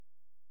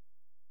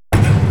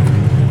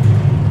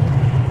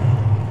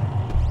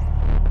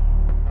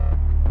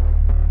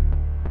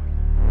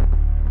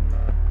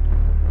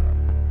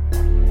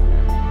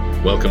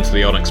Welcome to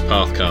the Onyx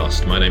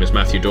Pathcast. My name is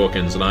Matthew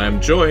Dawkins, and I am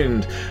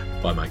joined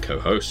by my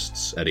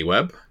co-hosts, Eddie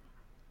Webb.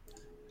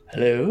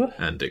 Hello.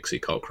 And Dixie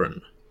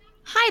Cochran.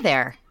 Hi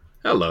there.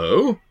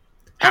 Hello.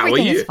 How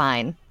Everything are you? is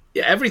fine.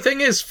 Yeah,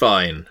 everything is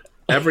fine.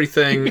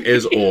 Everything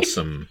is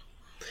awesome,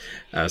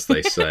 as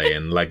they say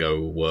in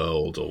Lego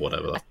World, or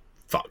whatever the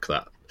fuck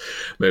that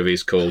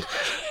movie's called.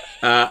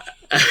 Wow.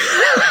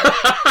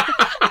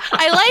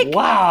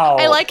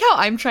 I like how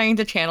I'm trying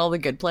to channel The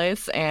Good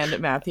Place, and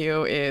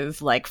Matthew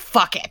is like,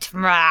 "Fuck it,"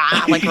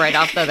 like right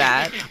off the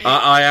bat.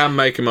 I am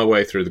making my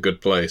way through The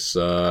Good Place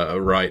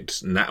right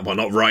now. Well,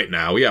 not right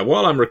now. Yeah,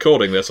 while I'm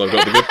recording this, I've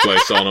got The Good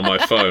Place on my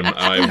phone.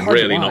 I'm hard to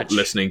really not watch.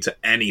 listening to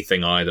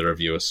anything either of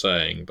you are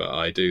saying, but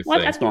I do What?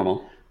 think... That's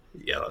normal.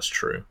 Yeah, that's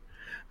true.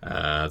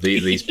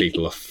 These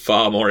people are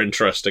far more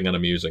interesting and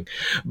amusing.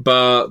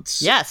 But...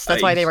 Yes,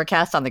 that's why they were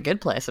cast on The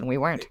Good Place, and we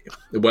weren't.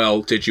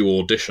 Well, did you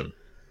audition?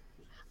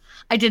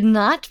 I did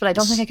not, but I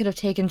don't think I could have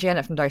taken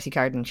Janet from Darcy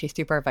Carden. She's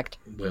too perfect.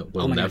 We'll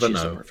Oh my never God,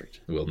 she's so know. perfect.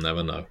 We'll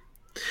never know.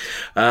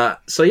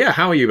 So yeah,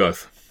 how are you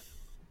both?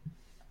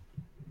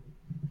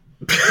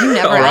 You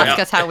never All right. ask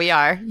us how we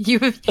are.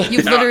 You've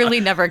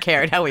literally never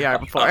cared how we are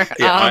before.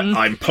 Yeah,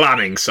 I'm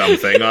planning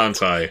something,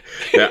 aren't I?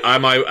 Yeah,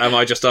 am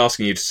I just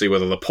asking you to see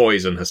whether the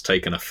poison has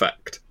taken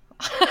effect?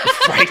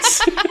 Right.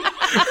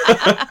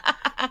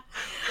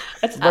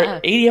 That's right.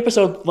 80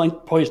 episode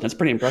length poison. That's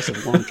pretty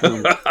impressive long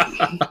term.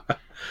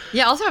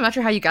 Yeah, also, I'm not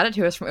sure how you got it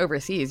to us from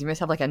overseas. You must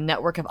have like a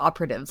network of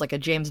operatives, like a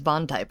James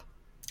Bond type.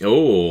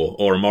 Oh,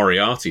 or a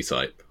Moriarty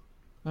type.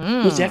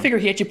 See, I figure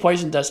he actually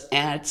poisoned us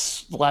at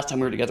the last time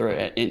we were together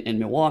in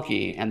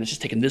Milwaukee, and it's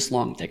just taken this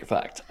long to take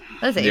effect.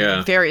 That is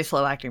a very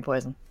slow-acting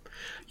poison.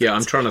 Yeah,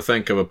 I'm trying to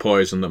think of a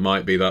poison that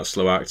might be that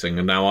slow acting,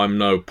 and now I'm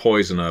no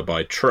poisoner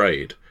by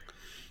trade,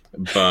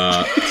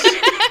 but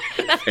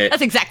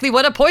That's exactly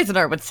what a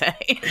poisoner would say.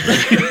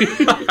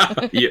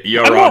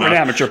 Your I'm more of an Honor,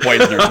 amateur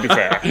poisoner, to be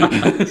fair.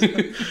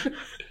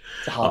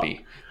 It's a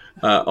hobby.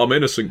 I'm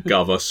innocent,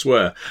 Gov, I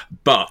swear.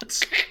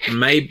 But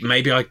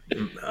maybe I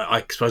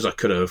suppose I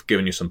could have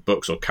given you some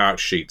books or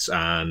character sheets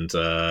and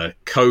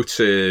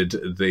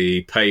coated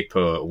the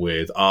paper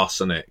with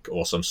arsenic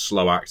or some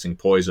slow-acting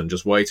poison,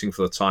 just waiting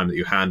for the time that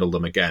you handle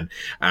them again,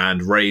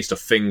 and raised a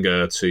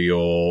finger to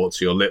your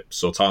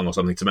lips or tongue or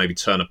something to maybe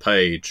turn a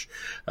page,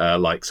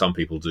 like some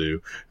people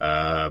do.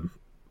 I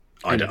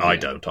don't. Yeah, I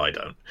don't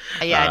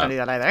do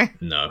that either.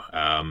 No.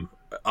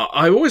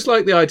 I always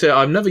like the idea.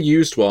 I've never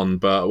used one,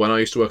 but when I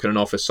used to work in an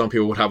office, some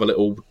people would have a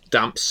little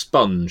damp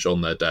sponge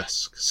on their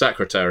desk.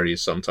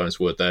 Secretaries sometimes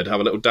would. They'd have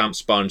a little damp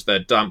sponge.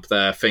 They'd damp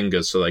their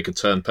fingers so they could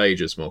turn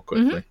pages more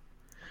quickly.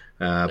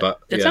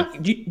 But It's yeah,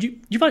 not,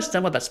 you've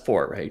understand what that's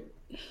for, right?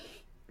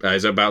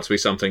 is it about to be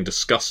something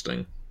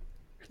disgusting?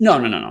 No.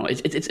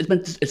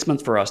 It's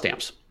meant for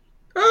stamps.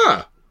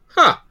 I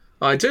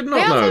did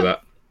not know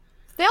that.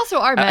 They also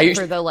are I meant used-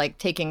 for the like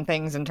taking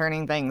things and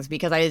turning things,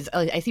 because I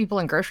see people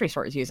in grocery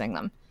stores using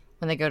them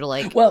when they go to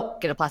like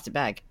get a plastic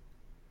bag.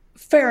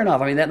 Fair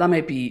enough. I mean, that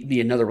might be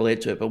another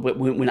related to it. But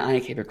when I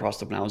came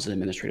across it when I was an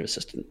administrative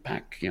assistant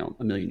back,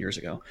 a million years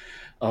ago,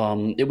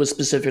 it was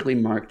specifically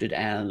marketed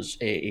as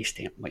a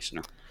stamp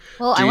moistener.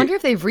 Well, I wonder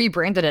if they've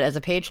rebranded it as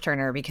a page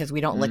turner because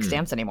we don't lick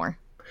stamps anymore.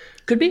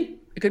 Could be.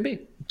 It could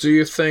be. Do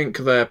you think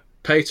they're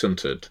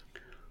patented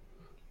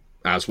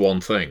as one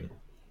thing?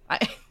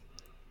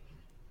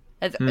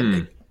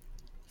 The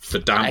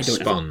damp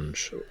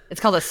sponge. It's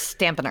called a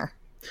stampener.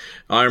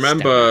 I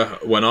remember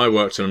when I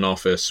worked in an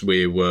office,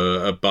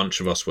 a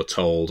bunch of us were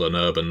told an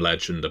urban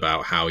legend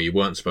about how you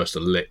weren't supposed to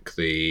lick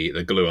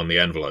the glue on the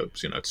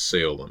envelopes, to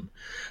seal them,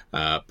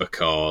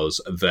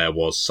 because there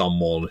was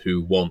someone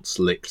who once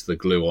licked the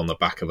glue on the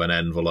back of an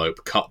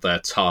envelope, cut their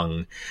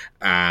tongue,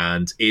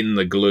 and in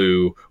the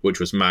glue, which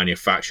was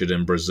manufactured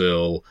in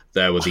Brazil,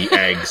 there were the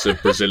eggs of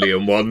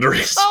Brazilian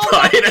wandering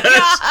spiders,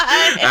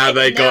 and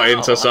they got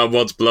into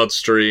someone's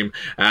bloodstream,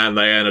 and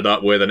they ended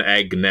up with an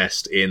egg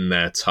nest in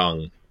their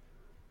tongue.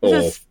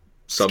 This is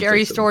something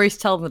scary similar. stories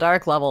tell in the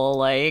dark level,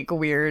 like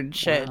weird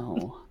shit.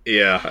 Wow.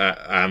 Yeah,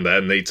 and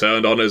then he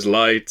turned on his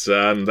light,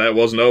 and there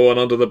was no one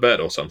under the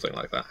bed, or something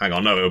like that. Hang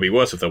on, no, it would be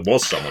worse if there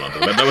was someone under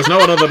the bed. There was no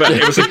one under the bed.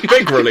 It was a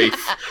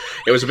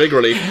big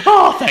relief.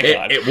 Oh, thank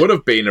God. It would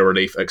have been a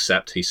relief,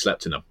 except he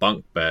slept in a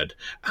bunk bed,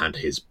 and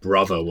his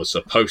brother was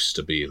supposed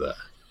to be there.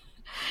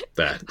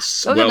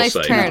 That's That was a nice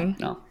turn.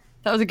 No.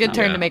 That was a good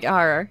turn to make it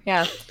horror.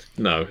 Yeah.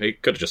 No, he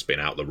could have just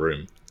been out the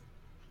room.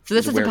 So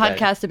this is a Wear bag.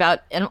 podcast about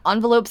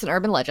envelopes and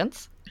urban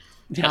legends.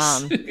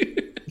 Yes.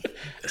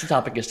 That's the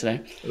topic is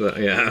today.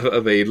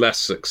 The less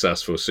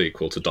successful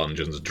sequel to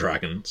Dungeons and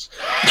Dragons.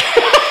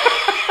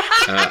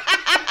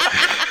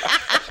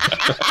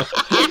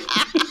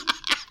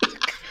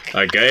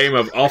 A game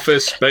of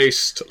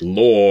office-based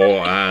lore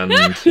and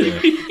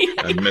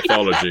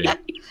mythology.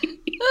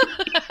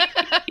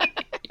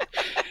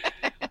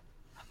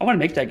 I want to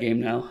make that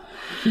game now.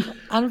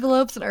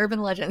 Envelopes and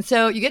urban legends.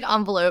 So you get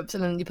envelopes,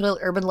 and then you put an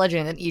urban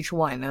legend in each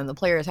one, and the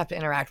players have to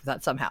interact with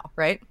that somehow,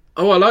 right?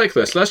 Oh, I like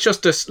this.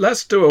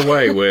 Let's do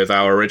away with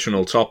our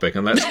original topic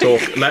and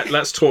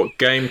let's talk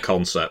game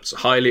concepts,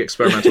 highly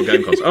experimental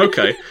game concepts.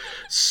 Okay,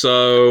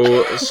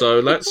 so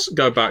let's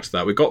go back to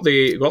that. We've got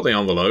the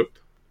envelope,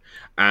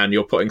 and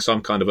you're putting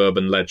some kind of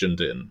urban legend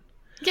in.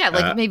 Yeah,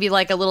 like maybe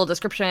like a little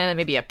description and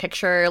maybe a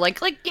picture, like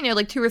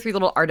 2 or 3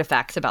 little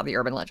artifacts about the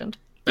urban legend.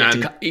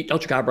 And El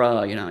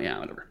Chupacabra, yeah,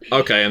 whatever.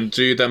 Okay, and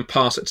do you then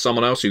pass it to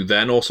someone else who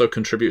then also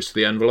contributes to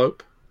the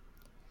envelope?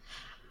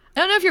 I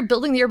don't know if you're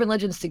building the urban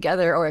legends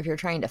together or if you're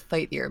trying to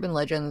fight the urban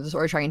legends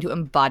or trying to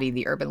embody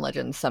the urban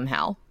legends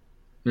somehow.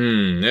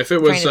 If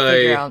it was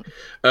a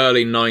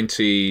early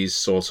 90s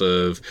sort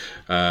of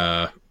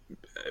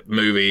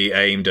movie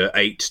aimed at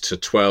 8 to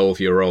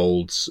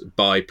 12-year-olds,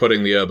 by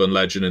putting the urban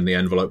legend in the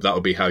envelope, that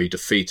would be how you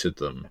defeated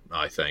them,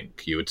 I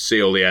think. You would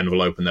seal the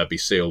envelope and they'd be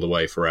sealed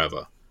away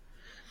forever.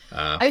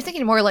 I was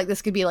thinking more like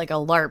this could be like a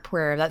LARP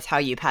where that's how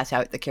you pass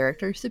out the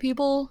characters to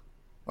people,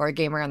 or a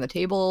game around the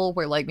table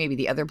where like maybe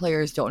the other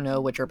players don't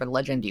know which urban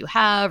legend you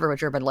have or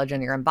which urban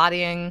legend you're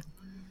embodying,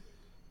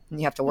 and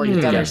you have to work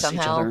together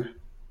somehow.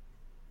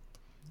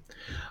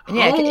 And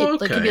it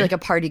could be like a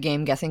party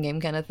game, guessing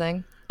game kind of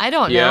thing. I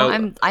don't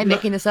know. I'm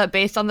making this up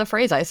based on the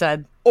phrase I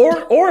said.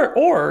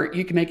 Or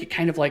you can make it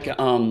kind of like a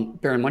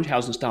Baron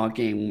Munchausen style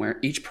game where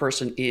each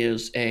person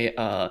is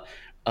a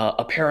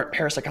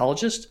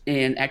parapsychologist,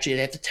 and actually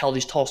they have to tell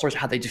these tall stories of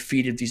how they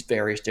defeated these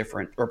various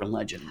different urban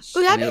legends.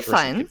 Ooh, that'd be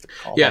fun.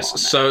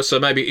 Yes, so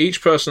maybe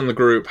each person in the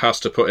group has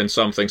to put in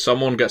something.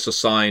 Someone gets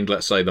assigned,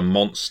 let's say, the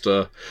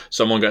monster.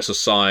 Someone gets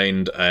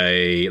assigned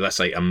a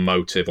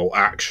motive or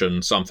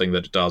action, something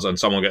that it does, and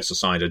someone gets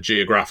assigned a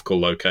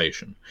geographical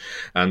location.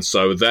 And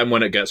so then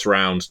when it gets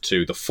round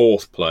to the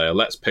fourth player,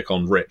 let's pick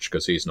on Rich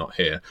because he's not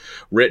here.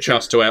 Rich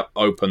has to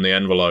open the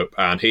envelope,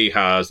 and he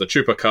has the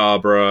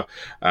Chupacabra,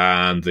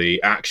 and the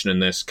action in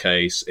this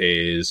case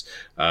is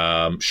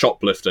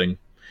shoplifting,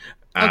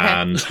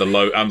 and the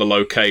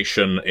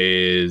location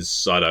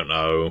is, I don't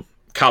know,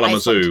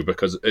 Kalamazoo,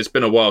 because it's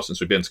been a while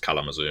since we've been to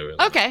Kalamazoo.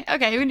 Okay, we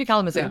can do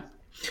Kalamazoo. Yeah.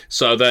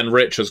 So then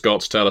Rich has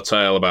got to tell a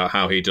tale about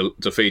how he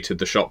defeated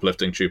the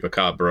shoplifting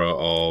Chupacabra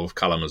of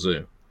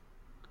Kalamazoo.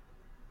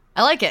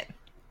 I like it.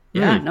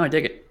 Yeah, no, I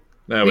dig it.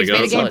 There we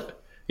go.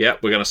 Yeah,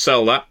 we're going to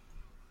sell that.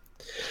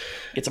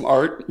 Get some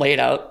art, lay it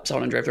out, sell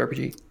it on Drive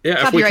RPG.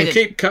 Yeah, if we can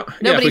keep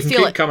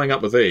coming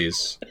up with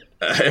these,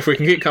 if we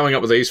can keep coming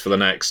up with these for the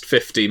next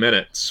 50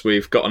 minutes,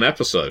 we've got an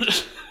episode.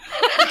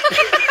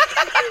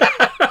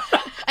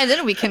 And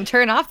then we can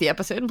turn off the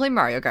episode and play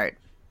Mario Kart.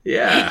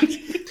 Yeah.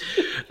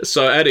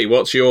 So, Eddie,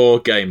 what's your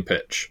game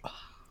pitch?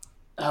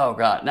 Oh,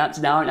 God. Now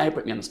you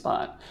put me on the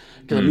spot.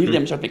 Because immediately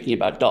I'm start thinking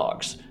about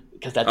dogs.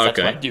 Because that's what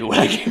I do when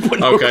I get put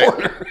in a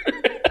corner.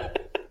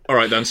 All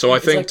right, then. So I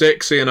think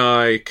Dixie and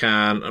I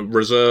can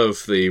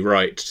reserve the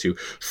right to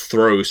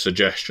throw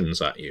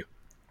suggestions at you.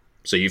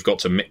 So you've got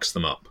to mix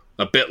them up.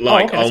 A bit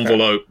like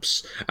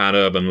Envelopes and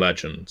Urban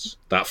Legends,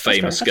 that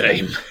famous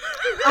game.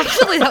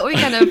 Actually, that would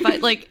be kind of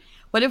fun. Like,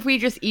 what if we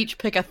just each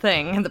pick a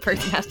thing and the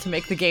person has to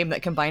make the game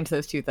that combines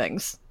those two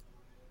things?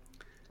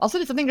 Also,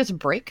 did something just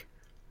break?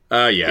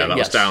 That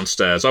was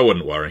downstairs. I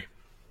wouldn't worry.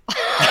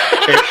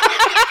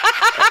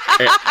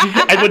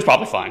 It was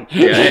probably fine.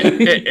 Yeah,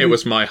 it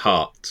was my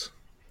heart.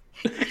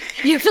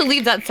 You have to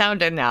leave that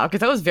sound in now, because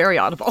that was very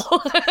audible.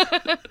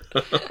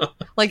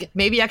 Like,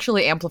 maybe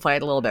actually amplify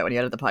it a little bit when you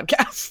edit the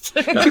podcast.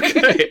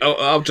 Okay,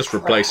 I'll just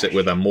replace it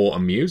with a more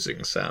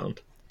amusing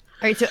sound.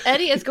 All right, so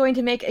Eddie is going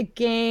to make a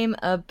game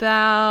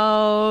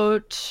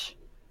about...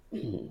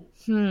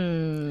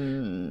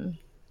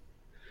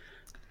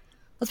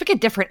 Let's pick a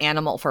different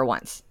animal for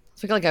once.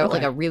 Let's pick like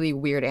a really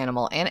weird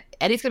animal. And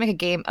Eddie's going to make a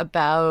game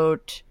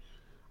about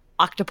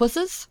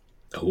octopuses.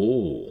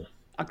 Oh.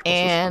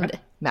 And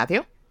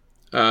Matthew?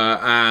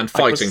 And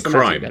fighting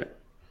crime.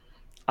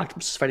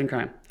 Octopus fighting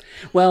crime.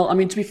 Well, I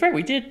mean, to be fair,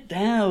 we did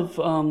have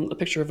a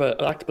picture of an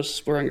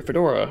octopus wearing a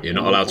fedora. You're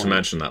not allowed to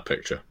mention that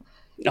picture.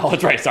 Oh,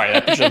 that's right. Sorry,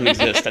 that picture doesn't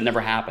exist. That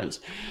never happens.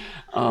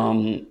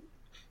 So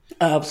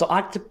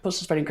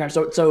octopus is fighting crime.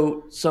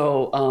 So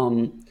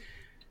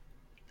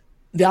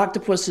the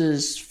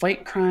octopuses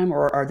fight crime,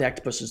 or are the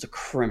octopuses the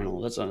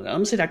criminals? I'm going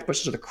to say the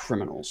octopuses are the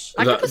criminals.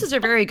 Octopuses are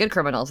very good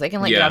criminals. They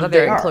can get out of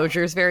their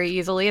enclosures very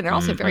easily, and they're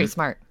also very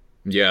smart.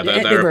 Yeah,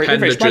 their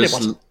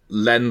appendages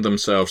lend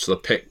themselves to the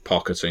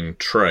pickpocketing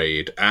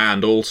trade,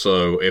 and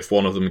also if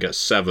one of them gets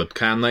severed,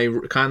 can they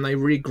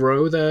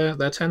regrow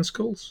their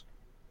tentacles?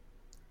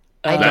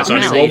 That's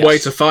only one way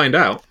to find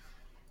out.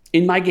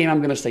 In my game, I'm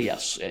going to say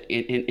yes.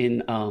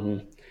 In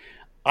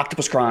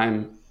Octopus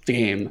Crime, the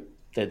game,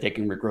 that they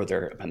can regrow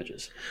their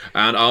appendages.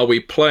 And are we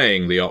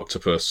playing the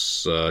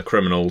octopus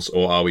criminals,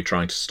 or are we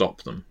trying to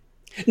stop them?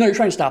 No, you're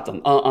trying to stop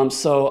them.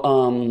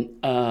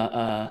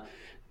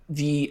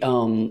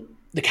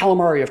 The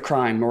calamari of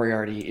crime,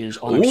 Moriarty, is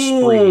on a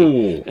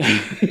spree.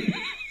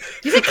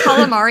 You said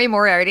calamari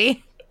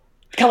Moriarty?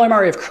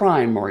 Calamari of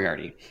crime,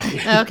 Moriarty.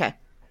 Okay.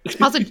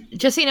 Also,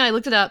 just so you know, I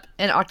looked it up,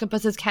 and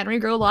octopuses can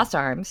regrow lost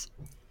arms.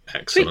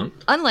 Excellent.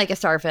 Unlike a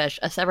starfish,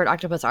 a severed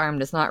octopus arm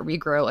does not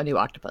regrow a new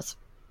octopus.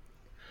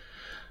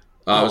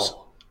 I was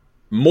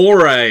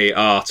Moray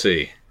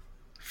Artie.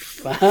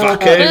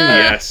 Fucking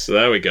yes,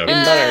 there we go.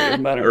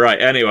 Even better. Right.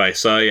 Anyway,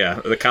 so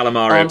yeah, the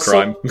calamari of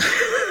crime.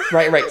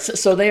 Right.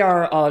 So they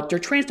are they're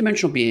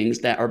trans-dimensional beings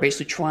that are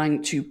basically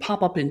trying to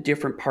pop up in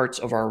different parts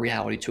of our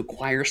reality to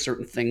acquire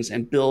certain things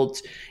and build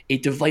a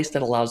device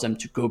that allows them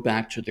to go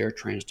back to their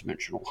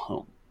trans-dimensional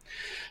home.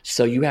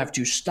 So you have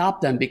to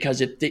stop them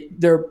because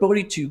their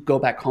ability to go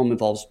back home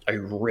involves a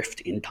rift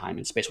in time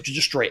and space, which will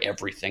destroy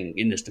everything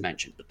in this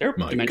dimension. But their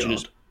dimension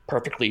is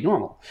perfectly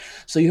normal.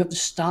 So you have to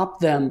stop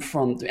them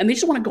from, and they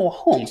just want to go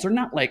home. So they're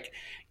not like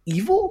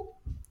evil.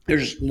 They're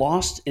just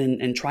lost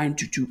in trying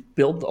to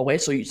build a way.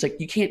 So it's like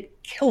you can't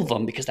kill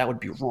them because that would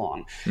be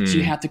wrong. So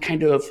you have to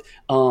kind of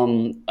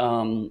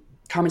Carmen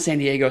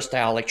Sandiego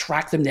style, like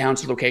track them down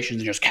to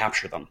locations and just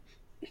capture them.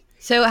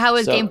 So how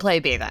would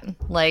gameplay be then?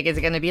 Like, is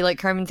it going to be like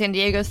Carmen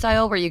Sandiego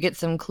style where you get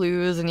some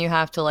clues and you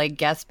have to like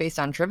guess based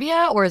on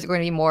trivia? Or is it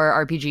going to be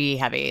more RPG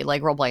heavy,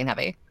 like role-playing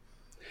heavy?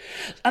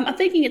 I'm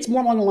thinking it's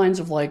more along the lines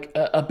of like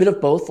a bit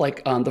of both.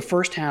 Like the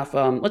first half,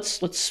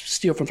 let's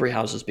steal from Three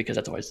Houses because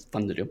that's always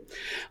fun to do.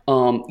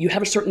 You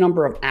have a certain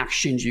number of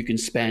actions you can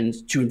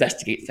spend to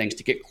investigate things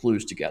to get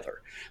clues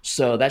together.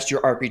 So that's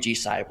your RPG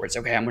side where it's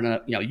okay. I'm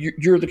gonna,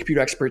 you're the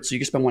computer expert, so you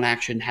can spend one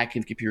action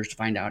hacking the computers to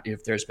find out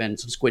if there's been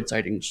some squid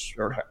sightings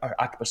or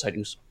octopus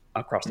sightings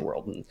across the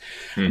world, and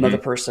another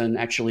person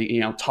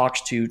actually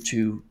talks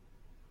to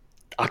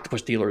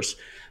octopus dealers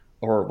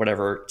or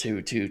whatever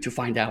to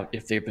find out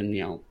if they've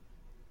been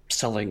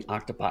selling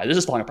octopi. This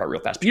is falling apart real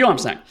fast, but you know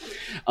what I'm saying.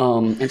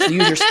 And so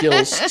use your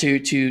skills to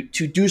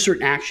do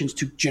certain actions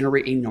to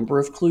generate a number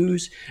of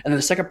clues. And then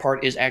the second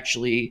part is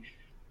actually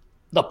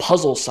the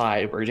puzzle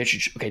side where you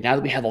actually, okay, now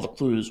that we have all the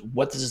clues,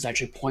 what does this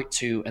actually point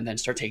to? And then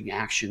start taking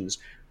actions.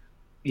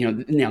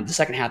 The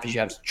second half is you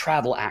have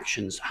travel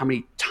actions. How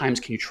many times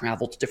can you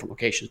travel to different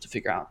locations to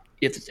figure out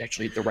if it's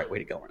actually the right way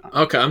to go or not?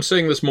 Okay, I'm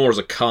seeing this more as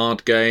a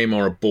card game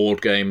or a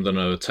board game than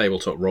a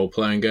tabletop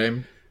role-playing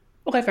game.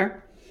 Okay,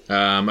 fair.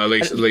 At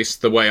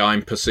least the way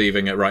I'm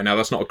perceiving it right now.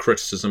 That's not a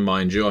criticism,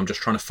 mind you. I'm just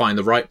trying to find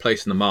the right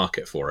place in the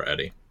market for it,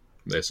 Eddie.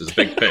 This is a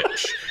big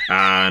pitch,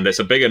 and it's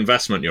a big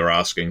investment you're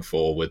asking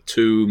for with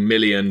 $2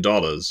 million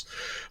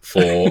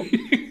for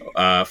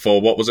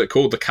what was it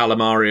called? The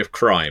Calamari of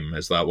Crime.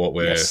 Is that what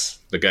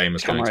the game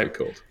is going to be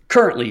called?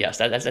 Currently, yes.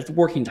 That's the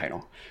working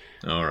title.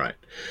 All right.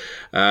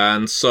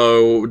 And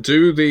so,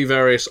 do the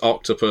various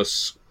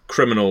octopus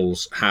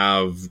criminals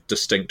have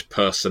distinct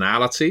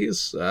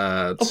personalities?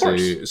 Of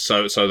course.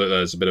 So that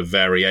there's a bit of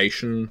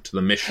variation to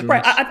the missions?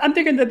 Right. I'm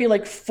thinking there'd be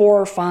like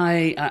 4 or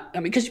 5.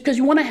 Because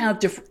you want to have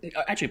different.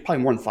 Actually,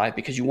 probably more than 5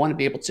 because you want to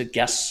be able to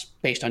guess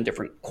based on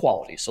different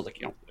qualities. So,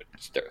 like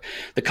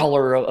the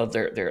color of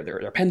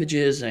their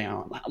appendages.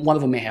 One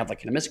of them may have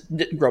like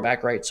didn't grow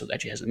back right, so it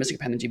actually has a missing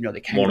appendage, even though they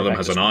can. One of them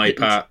has an eye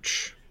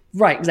patch.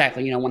 Right.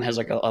 Exactly. One has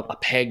like a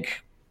peg.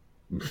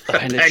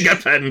 Peg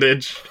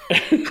appendage.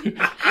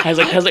 has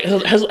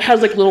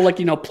like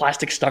little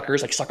plastic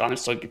stuckers like stuck on it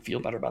so he can feel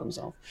better about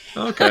himself.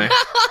 Okay.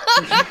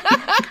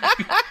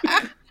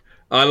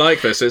 I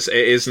like this.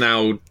 It's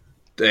now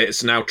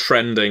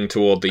trending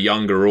toward the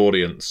younger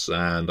audience,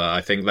 and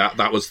I think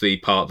that was the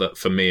part that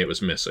for me it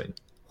was missing.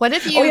 What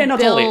if you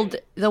build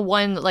the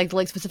one like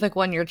specific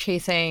one you're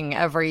chasing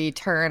every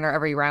turn or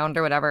every round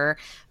or whatever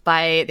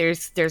by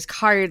there's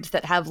cards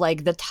that have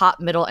like the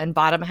top, middle, and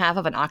bottom half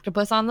of an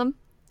octopus on them?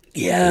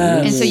 Yeah.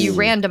 And so you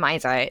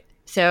randomize it.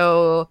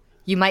 So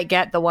you might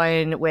get the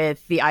one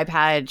with the eye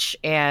patch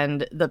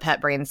and the pet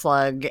brain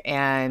slug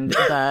and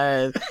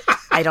the,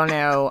 I don't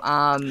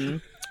know,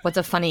 what's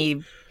a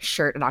funny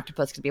shirt an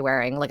octopus could be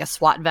wearing? Like a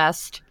SWAT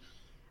vest.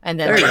 And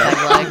then like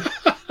a leg.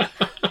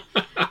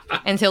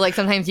 And so like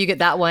sometimes you get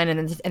that one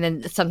and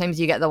then sometimes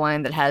you get the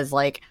one that has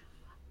like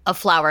a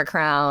flower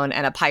crown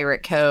and a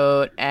pirate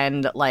coat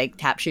and like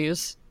tap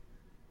shoes.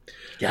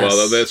 Yes.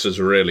 Well, this has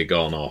really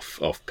gone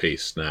off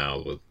piece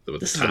now with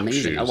this the is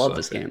amazing. shoes, I love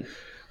this game.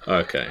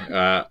 Okay.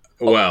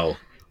 Well,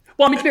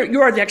 I mean,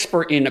 you are the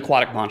expert in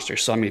aquatic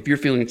monsters, so I mean, if you're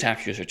feeling the tap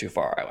shoes are too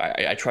far,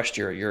 I trust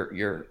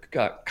your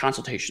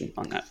consultation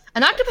on that.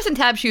 An octopus in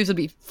tap shoes would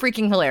be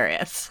freaking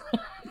hilarious.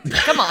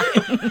 Come on.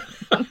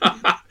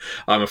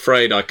 I'm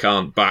afraid I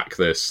can't back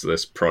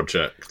this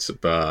project,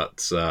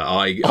 but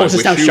I is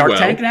this now Shark well.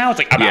 Tank now? It's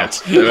like, I'm out.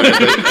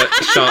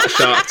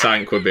 Shark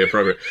Tank would be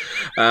appropriate.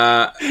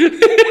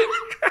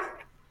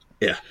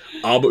 Yeah.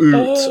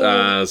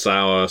 Arbut as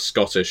our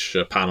Scottish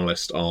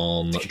panellist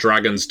on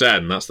Dragon's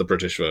Den. That's the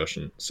British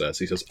version. Says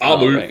he says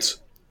Arbut. Right.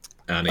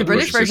 And the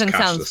British version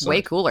sounds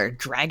way cooler.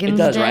 Dragon's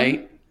Den. It does,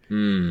 right?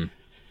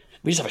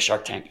 We just have a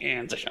Shark Tank,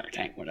 and it's a Shark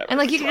Tank, whatever. And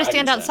like you can just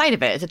stand outside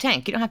of it. It's a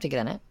tank. You don't have to get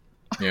in it.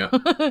 Yeah.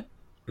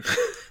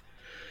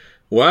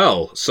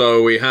 Well,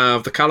 so we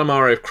have the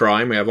Calamari of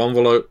Crime. We have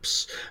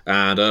envelopes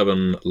and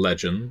urban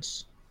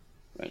legends.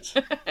 Right.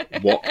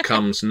 What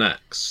comes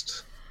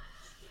next?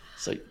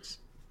 So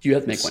you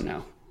have to make one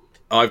now.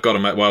 I've got to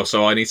make... Well,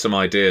 so I need some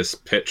ideas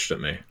pitched at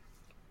me.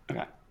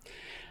 Okay.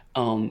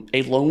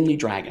 A lonely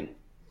dragon.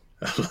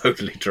 A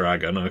lonely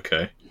dragon,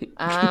 okay.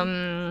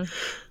 And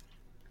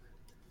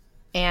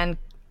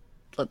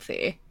let's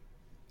see.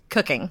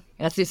 cooking.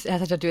 It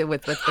has to do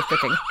with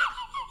cooking.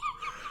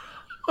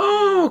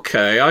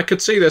 Okay, I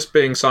could see this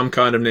being some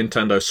kind of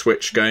Nintendo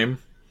Switch game.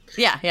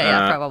 Yeah,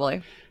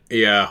 probably.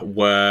 Yeah,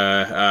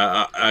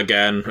 where,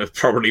 again,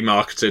 probably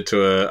marketed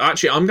to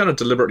Actually, I'm going to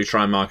deliberately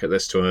try and market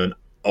this to an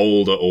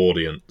older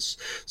audience.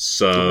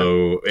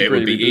 So it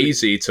would be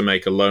easy to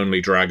make a lonely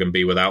dragon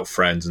be without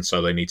friends, and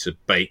so they need to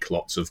bake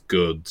lots of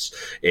goods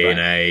in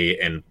a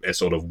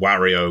sort of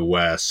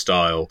WarioWare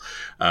style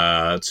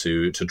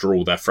to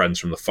draw their friends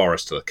from the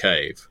forest to the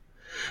cave.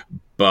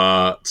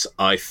 But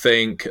I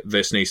think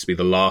this needs to be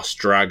the last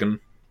dragon.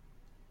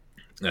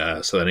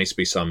 So there needs to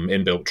be some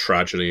inbuilt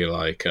tragedy,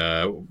 like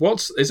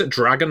is it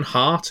Dragon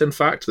Heart? In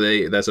fact,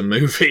 there's a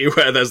movie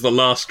where there's the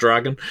last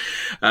dragon.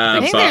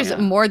 I think there's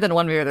more than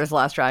one movie where there's the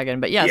last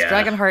dragon, but yes,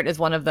 Dragon Heart is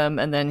one of them,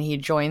 and then he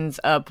joins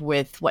up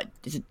with what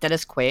is it,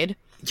 Dennis Quaid?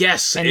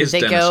 Yes, and it is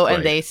they Dennis go Quaid.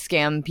 and they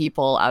scam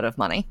people out of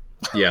money.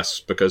 Yes,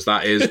 because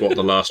that is what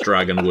the last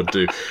dragon would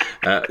do.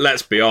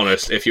 Let's be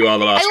honest, if you are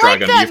the last I liked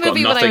dragon, that you've got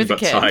movie when I nothing was a but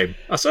kid. time.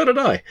 So did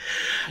I.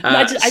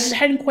 I just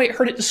hadn't quite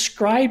heard it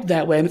described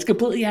that way. I mean, it's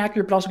completely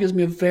accurate, but also gives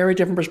me a very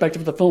different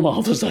perspective of the film all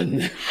of a sudden.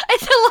 It's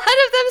a lot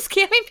of them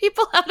scamming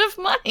people out of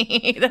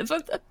money. That's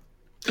what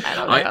I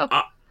don't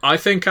know. I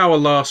think our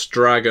Last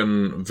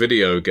Dragon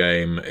video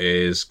game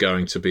is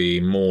going to be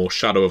more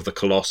Shadow of the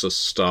Colossus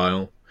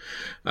style.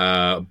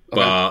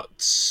 But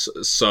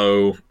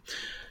so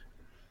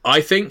I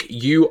think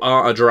you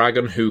are a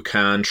dragon who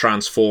can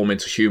transform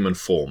into human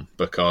form,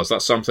 because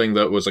that's something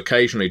that was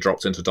occasionally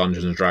dropped into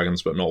Dungeons and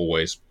Dragons, but not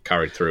always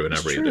carried through in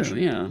every edition.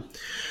 Yeah.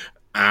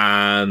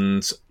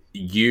 And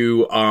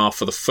you are,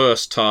 for the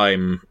first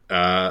time,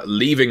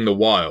 leaving the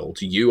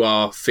wild. You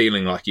are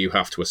feeling like you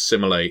have to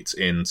assimilate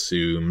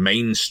into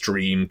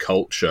mainstream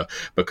culture,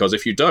 because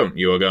if you don't,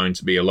 you are going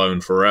to be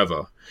alone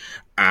forever.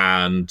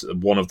 And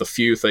one of the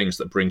few things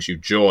that brings you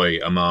joy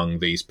among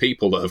these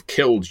people that have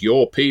killed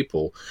your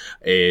people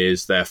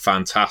is their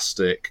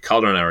fantastic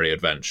culinary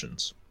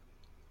inventions.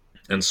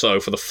 And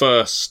so for the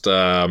first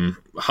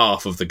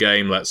half of the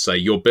game, let's say,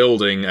 you're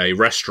building a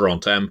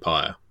restaurant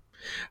empire.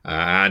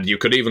 And you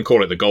could even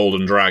call it the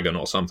Golden Dragon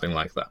or something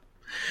like that.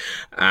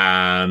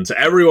 And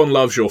everyone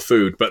loves your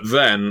food, but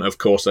then, of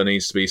course, there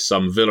needs to be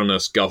some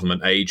villainous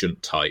government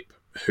agent type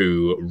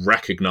who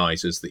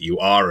recognizes that you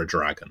are a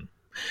dragon.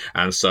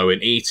 And so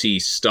in E.T.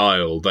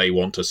 style, they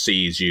want to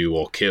seize you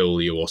or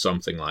kill you or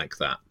something like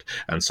that.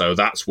 And so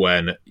that's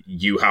when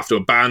you have to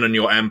abandon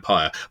your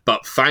empire.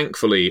 But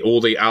thankfully,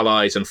 all the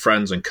allies and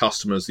friends and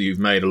customers that you've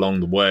made along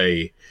the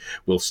way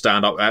will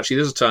stand up. Actually,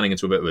 this is turning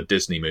into a bit of a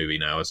Disney movie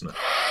now, isn't it?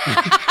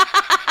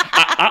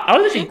 I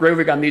was actually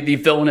Grover on the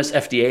villainous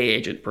FDA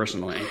agent,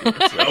 personally.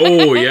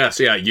 Oh, yes,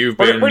 yeah. You've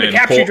been We're going to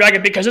capture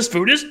Dragon because his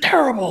food is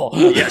terrible.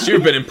 Yes,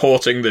 you've been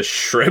importing the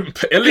shrimp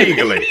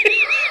illegally.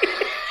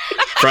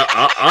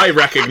 I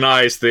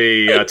recognise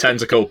the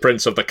tentacle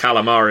prince of the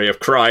calamari of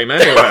crime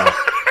anywhere.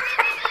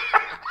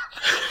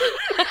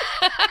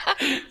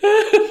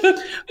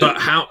 But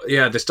how?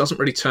 Yeah, this doesn't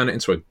really turn it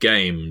into a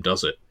game,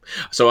 does it?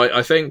 So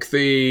I think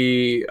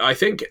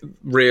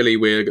really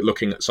we're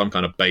looking at some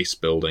kind of base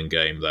building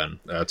game then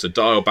to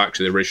dial back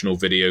to the original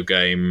video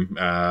game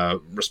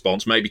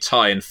response. Maybe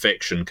tie-in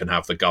fiction can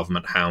have the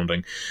government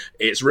hounding.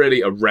 It's really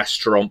a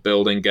restaurant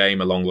building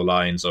game along the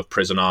lines of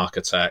Prison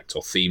Architect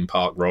or Theme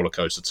Park Roller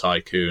Coaster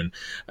Tycoon,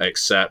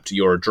 except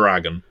you're a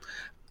dragon,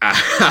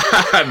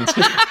 and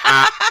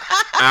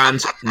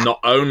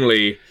not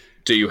only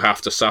do you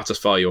have to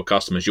satisfy your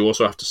customers, you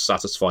also have to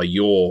satisfy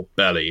your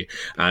belly.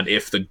 And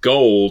if the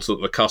gold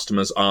that the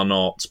customers are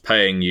not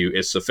paying you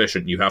is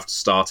sufficient, you have to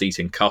start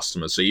eating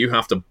customers. So you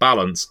have to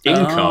balance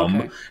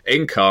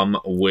income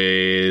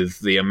with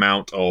the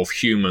amount of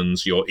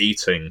humans you're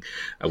eating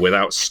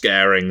without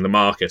scaring the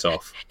market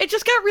off. It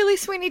just got really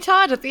Sweeney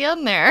Todd at the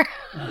end there.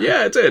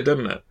 Yeah, it did,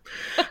 didn't it?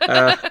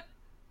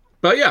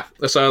 But yeah,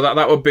 so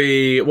that would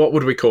be, what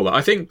would we call it?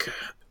 I think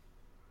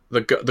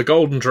the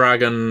Golden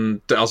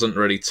Dragon doesn't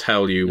really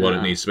tell you what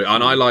it needs to be.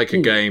 And I like a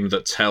game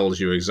that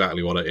tells you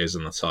exactly what it is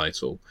in the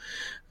title.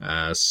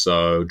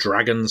 So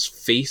Dragon's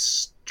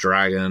Feast,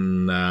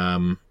 Dragon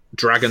Dining.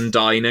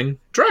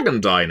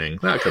 Dragon Dining,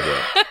 that could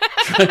work.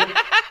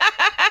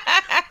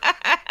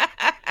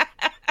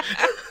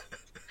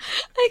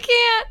 I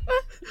can't.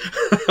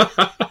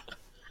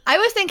 I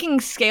was thinking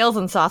scales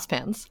and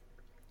saucepans.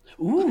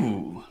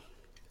 Ooh.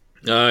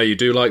 You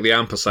do like the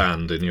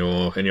ampersand in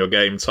your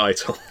game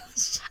titles.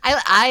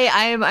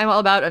 I'm all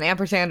about an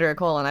ampersand or a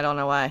colon. I don't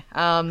know why.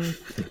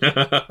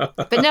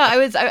 But no, I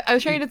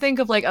was trying to think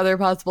of like other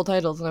possible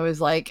titles, and I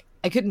was like,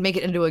 I couldn't make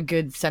it into a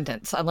good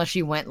sentence unless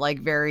you went like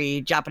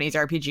very Japanese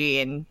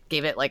RPG and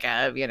gave it like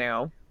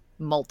a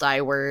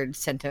multi-word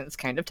sentence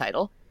kind of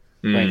title.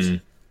 Right.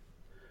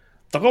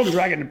 The Golden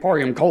Dragon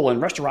Emporium,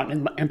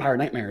 Restaurant Empire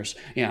Nightmares.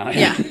 Yeah.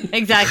 Yeah,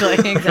 exactly.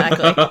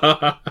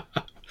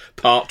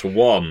 Part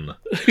 1.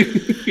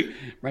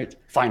 Right.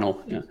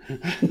 Final. Yeah.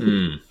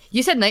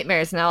 You said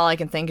nightmares, and all I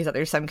can think is that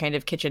there's some kind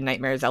of kitchen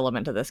nightmares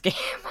element to this game.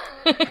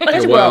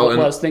 That's what I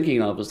was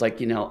thinking of. Was like,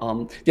 the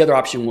other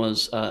option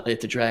was if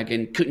the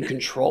dragon couldn't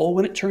control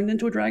when it turned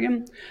into a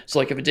dragon. So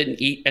like if it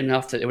didn't eat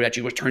enough that it would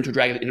actually turn to a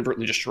dragon and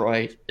inadvertently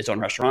destroy its own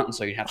restaurant. And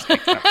so you'd have to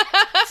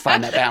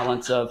find that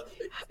balance of...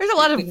 There's a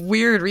lot of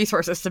weird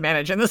resources to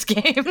manage in this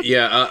game.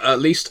 Yeah, at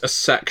least a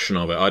section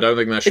of it. I don't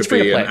think there should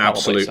be an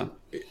absolute... Probably, so.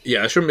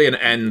 Yeah, it shouldn't be an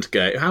end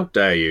game. How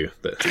dare you?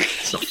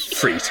 It's not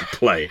free to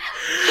play.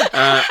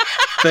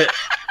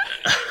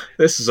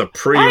 This is a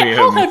premium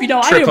I'll have you know,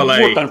 I have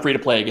AAA. worked on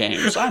free-to-play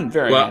games. I'm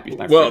very happy with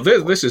my Well,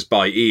 this is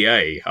by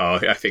EA,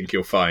 I think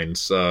you'll find.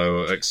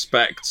 So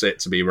expect it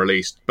to be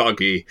released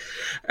buggy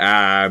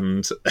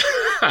and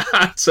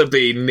to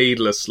be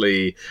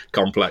needlessly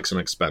complex and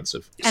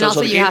expensive. And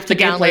also you have to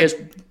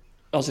download...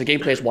 Also, the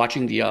gameplay is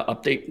watching the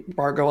update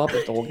bar go up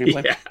with the whole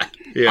gameplay.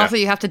 Yeah. Also,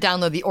 you have to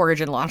download the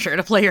Origin launcher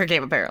to play your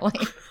game, apparently.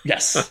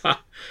 Yes.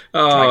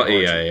 Oh,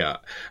 EA. Yeah.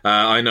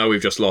 I know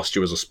we've just lost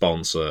you as a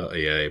sponsor,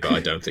 EA, but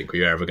I don't think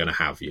we're ever going to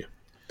have you.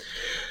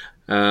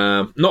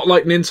 Not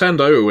like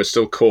Nintendo, who we're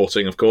still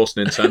courting, of course.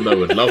 Nintendo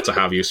would love to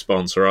have you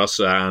sponsor us,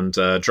 and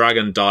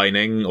Dragon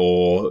Dining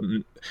or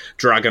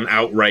Dragon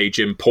Outrage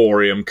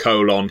Emporium :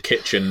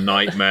 Kitchen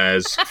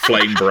Nightmares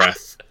Flame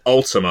Breath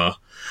Ultima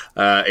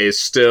is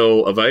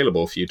still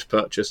available for you to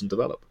purchase and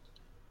develop.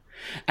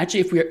 Actually,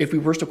 if we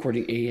were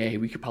supporting EA,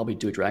 we could probably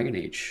do a Dragon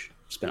Age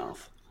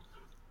spinoff.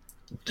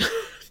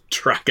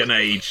 Dragon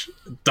Age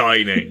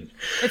Dining.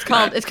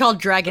 It's called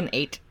Dragon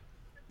 8.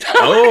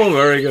 Oh,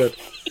 very good.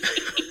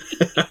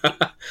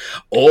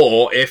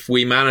 Or if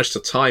we managed to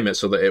time it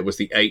so that it was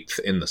the 8th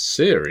in the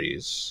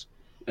series.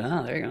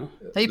 Ah, there you go.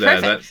 That'd be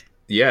perfect.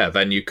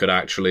 Then you could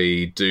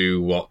actually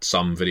do what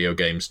some video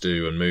games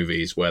do and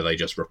movies where they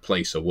just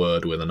replace a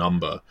word with a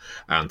number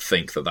and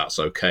think that that's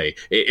okay.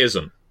 It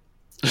isn't.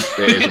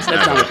 It isn't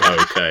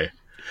ever okay.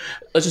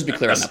 Let's just be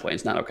clear on that point.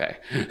 It's not okay.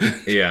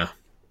 Yeah.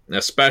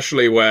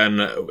 Especially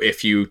when,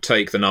 if you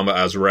take the number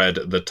as read,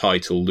 the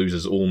title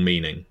loses all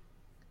meaning.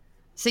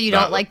 So you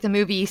don't like the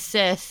movie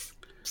Sith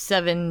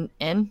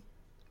 7N?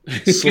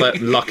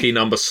 Lucky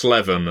number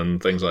 11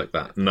 and things like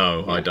that.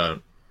 No, I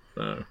don't.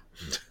 No.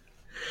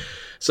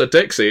 So,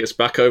 Dixie, it's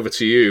back over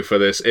to you for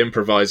this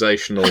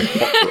improvisational... I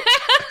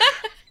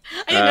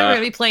didn't know we were going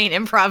to be playing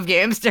improv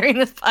games during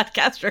this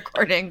podcast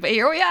recording, but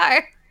here we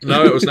are.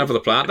 No, it was never the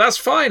plan. That's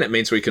fine. It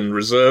means we can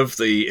reserve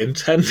the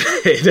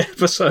intended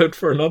episode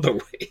for another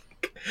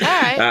week. All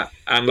right.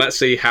 And let's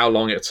see how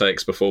long it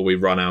takes before we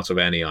run out of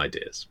any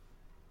ideas.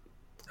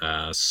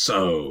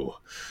 So,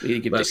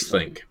 let's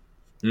think.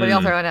 What are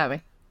y'all throwing at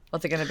me?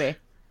 What's it going to be?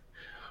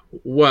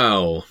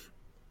 Well...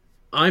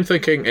 I'm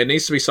thinking it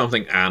needs to be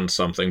something and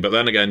something, but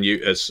then again,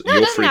 you're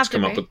free to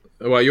come up with.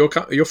 Well,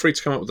 you're free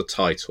to come up with the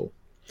title.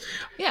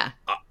 Yeah.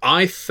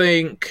 I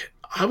think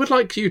I would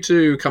like you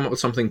to come up with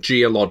something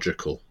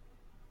geological.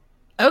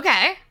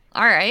 Okay.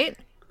 All right.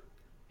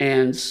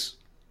 And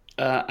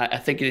I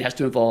think it has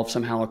to involve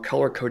somehow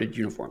color-coded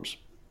uniforms.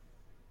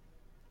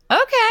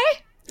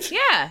 Okay.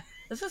 Yeah.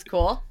 This is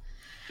cool.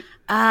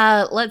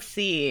 Let's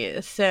see.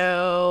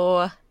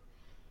 So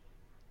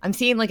I'm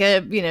seeing like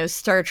a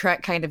Star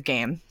Trek kind of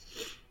game.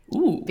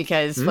 Ooh.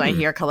 Because when I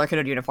hear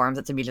color-coded uniforms,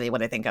 that's immediately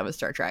what I think of as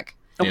Star Trek.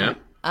 Okay.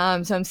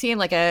 Yeah. So I'm seeing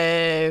like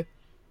a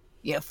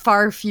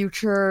far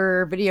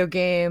future video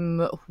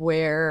game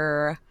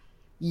where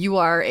you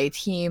are a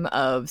team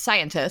of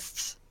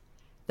scientists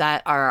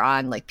that are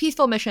on like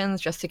peaceful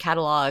missions just to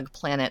catalog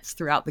planets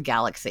throughout the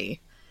galaxy.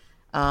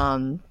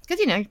 Because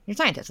you're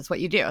scientists, that's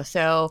what you do.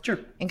 So sure.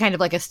 In kind of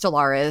like a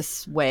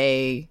Stellaris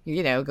way,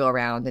 go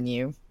around and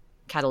you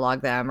catalog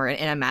them, or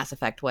in a Mass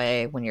Effect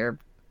way when you're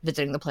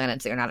visiting the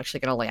planets that you're not actually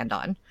going to land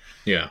on.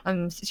 Yeah.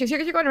 So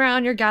you're going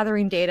around, you're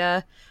gathering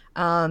data.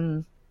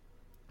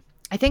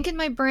 I think in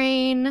my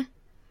brain,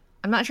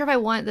 I'm not sure if I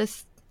want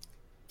this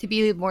to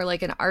be more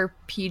like an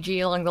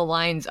RPG along the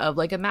lines of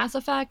like a Mass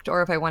Effect,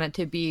 or if I want it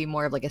to be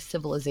more of like a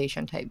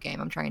Civilization type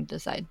game. I'm trying to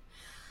decide.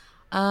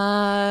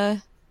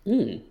 I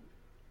kind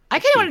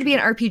of want it to be an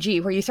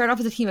RPG where you start off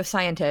as a team of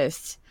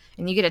scientists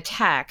and you get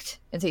attacked,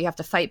 and so you have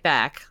to fight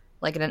back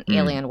like in an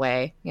alien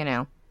way,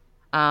 Yeah.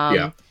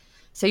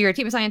 So you're a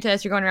team of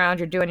scientists, you're going around,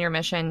 you're doing your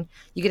mission,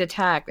 you get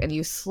attacked, and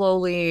you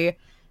slowly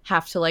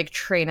have to like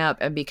train up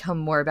and become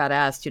more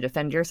badass to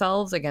defend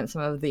yourselves against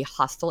some of the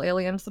hostile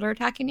aliens that are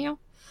attacking you.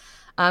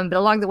 But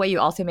along the way, you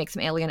also make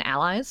some alien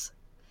allies,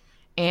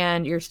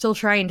 and you're still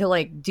trying to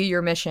like do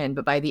your mission.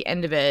 But by the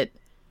end of it,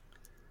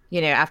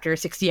 after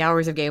 60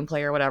 hours of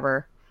gameplay or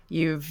whatever,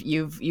 you've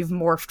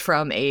morphed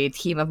from a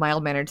team of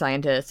mild-mannered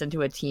scientists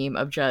into a team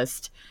of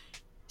just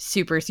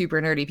super,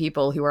 super nerdy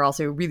people who are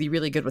also really,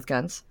 really good with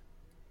guns.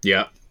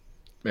 Yeah.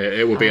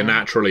 It will be a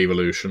natural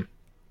evolution.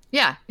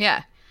 Yeah,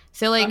 yeah.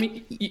 So,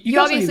 like, you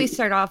obviously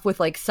start off with,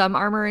 like, some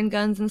armor and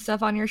guns and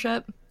stuff on your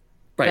ship.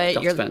 Right.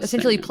 But you're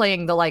essentially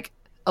playing the, like,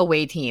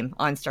 away team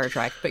on Star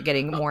Trek, but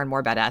getting more and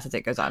more badass as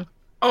it goes on.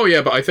 Oh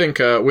yeah, but I think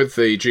with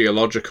the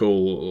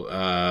geological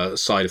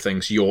side of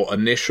things, your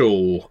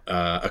initial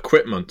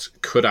equipment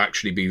could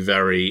actually be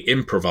very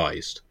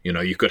improvised. You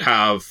know, you could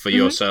have for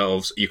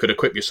yourselves, you could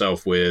equip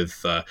yourself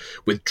with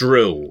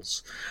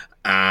drills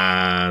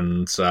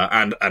and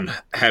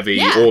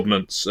heavy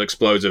ordnance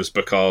explosives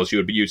because you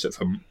would use it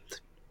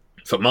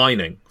for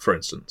mining, for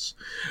instance.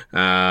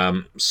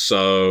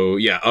 So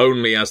yeah,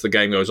 only as the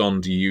game goes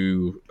on do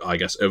you, I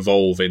guess,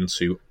 evolve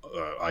into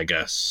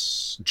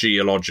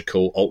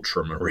geological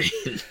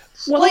ultramarines.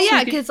 Well,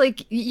 yeah, because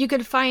like you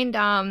could find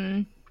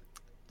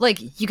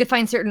you could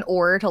find certain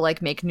ore to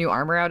like make new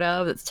armor out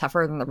of that's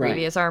tougher than the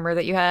previous armor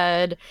that you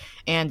had,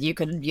 and you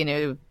could, you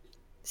know,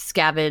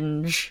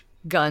 scavenge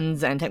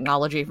guns and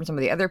technology from some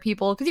of the other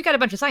people because you've got a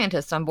bunch of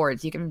scientists on board,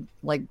 so you can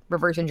like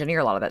reverse engineer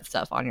a lot of that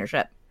stuff on your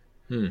ship.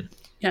 Yeah,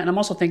 and I'm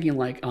also thinking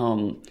like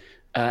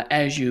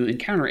as you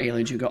encounter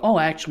aliens, you go, oh,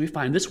 actually, we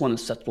find this one is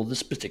susceptible to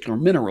this particular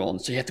mineral.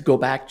 And so you have to go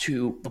back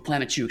to the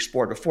planets you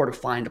explored before to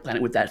find a planet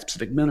with that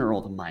specific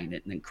mineral to mine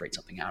it and then create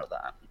something out of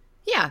that.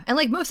 Yeah, and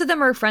like most of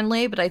them are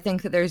friendly, but I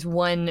think that there's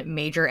one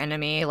major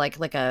enemy,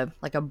 like a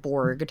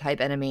Borg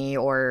type enemy,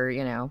 or,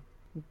 you know,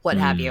 what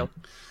have you,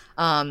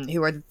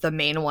 who are the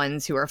main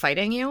ones who are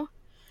fighting you.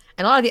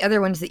 And a lot of the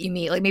other ones that you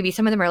meet, like maybe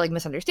some of them are like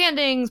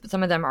misunderstandings, but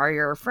some of them are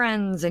your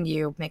friends and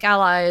you make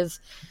allies,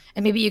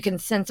 and maybe you can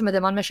send some of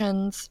them on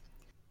missions.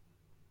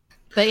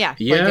 But yeah, like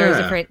there's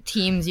different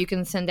teams you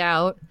can send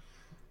out.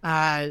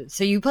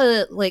 So you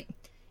play like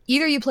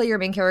either you play your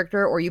main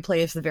character or you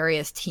play as the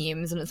various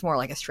teams, and it's more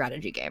like a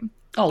strategy game.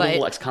 Oh, a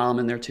little XCOM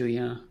in there too,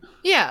 yeah.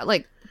 Yeah,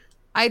 like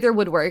either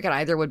would work and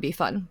either would be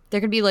fun.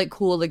 There could be like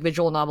cool like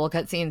visual novel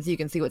cutscenes so you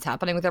can see what's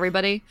happening with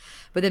everybody,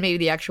 but then maybe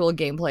the actual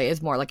gameplay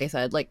is more, like I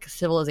said, like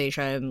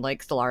Civilization,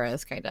 like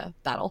Stellaris kind of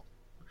battle.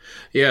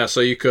 Yeah,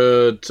 so you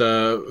could,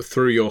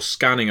 through your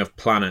scanning of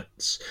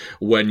planets,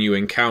 when you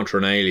encounter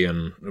an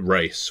alien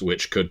race,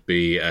 which could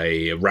be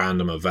a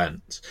random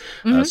event,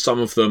 some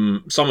of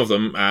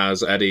them,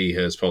 as Eddie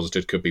has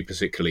posited, could be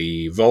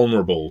particularly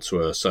vulnerable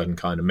to a certain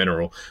kind of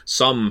mineral.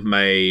 Some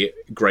may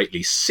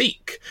greatly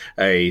seek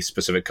a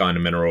specific kind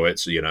of mineral.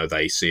 It's, you know,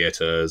 they see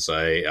it as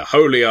a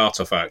holy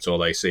artifact, or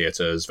they see it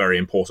as very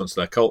important to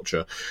their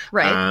culture,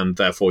 and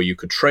therefore you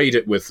could trade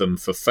it with them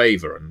for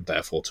favor and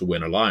therefore to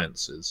win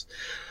alliances.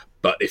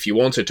 But if you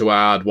wanted to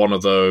add one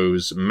of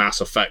those Mass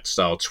Effect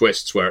style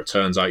twists where it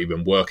turns out you've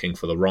been working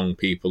for the wrong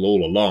people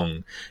all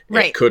along,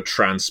 it could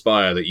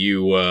transpire that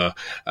you were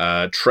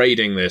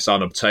trading this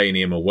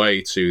unobtainium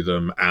away to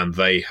them, and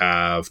they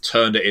have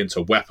turned it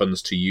into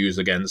weapons to use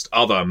against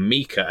other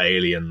meeker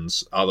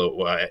aliens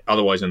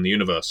otherwise in the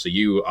universe. So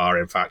you are,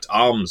 in fact,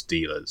 arms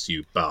dealers,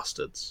 you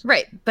bastards.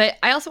 Right. But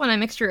I also want a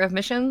mixture of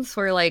missions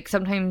where, like,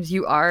 sometimes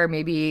you are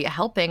maybe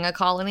helping a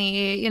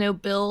colony, you know,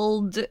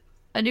 build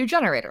a new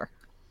generator.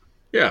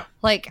 Yeah,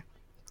 like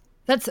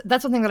that's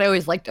something that I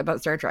always liked about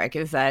Star Trek,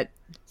 is that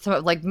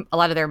a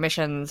lot of their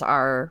missions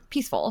are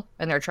peaceful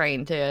and they're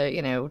trying to,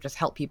 you know, just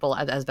help people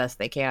as best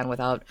they can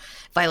without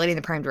violating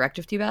the Prime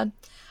Directive too bad.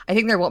 I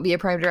think there won't be a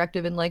Prime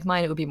Directive in like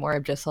mine. It would be more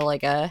of just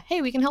like a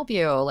hey, we can help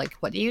you, like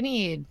what do you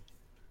need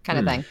kind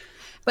of thing.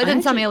 But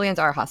then some aliens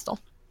are hostile.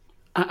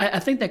 I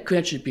think that could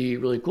actually be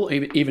really cool,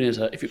 even as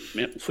if you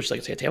switch,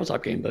 like say a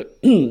tabletop game,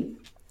 but the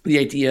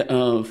idea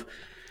of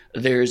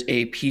there's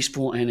a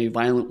peaceful and a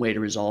violent way to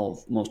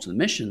resolve most of the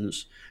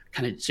missions,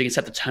 kind of so you can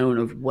set the tone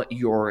of what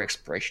your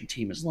exploration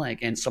team is like.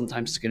 And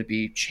sometimes it's going to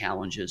be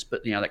challenges,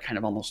 but you know, that kind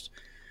of almost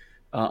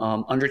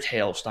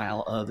Undertale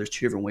style of there's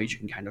two different ways you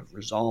can kind of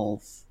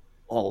resolve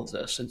all of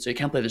this. And so you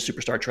can't play the Super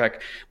Star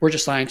Trek, we're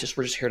just scientists,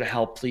 we're just here to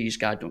help, please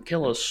God don't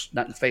kill us,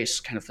 not in the face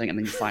kind of thing. And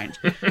then you find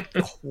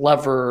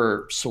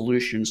clever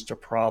solutions to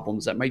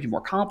problems that might be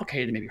more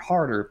complicated, maybe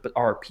harder, but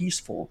are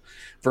peaceful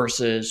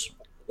versus,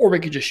 or we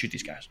could just shoot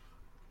these guys.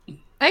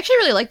 I actually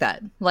really like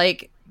that.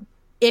 Like,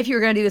 if you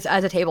were going to do this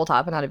as a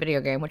tabletop and not a video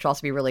game, which would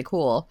also be really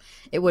cool,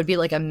 it would be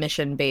like a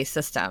mission-based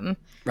system.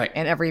 Right.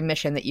 And every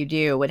mission that you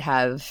do would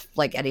have,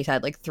 like Eddie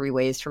said, like 3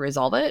 ways to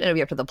resolve it. And it would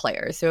be up to the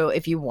player. So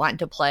if you want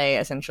to play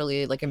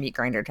essentially like a meat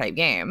grinder type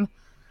game,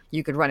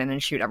 you could run in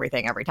and shoot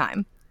everything every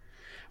time.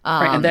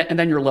 Right, and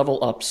then your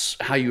level ups,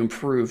 how you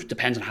improve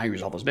depends on how you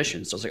resolve those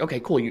missions. So it's like, okay,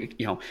 cool. You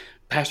know,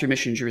 past 3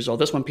 missions, you resolve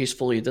this one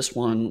peacefully, this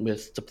one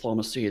with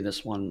diplomacy, and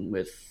this one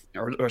with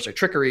or sorry,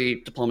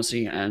 trickery,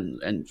 diplomacy,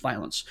 and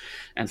violence.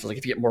 And so, like,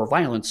 if you get more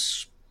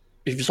violence,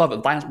 if you solve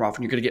violence more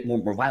often, you're going to get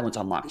more violence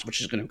unlocks,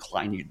 which is going to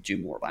incline you to do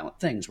more violent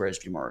things. Whereas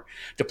if you do more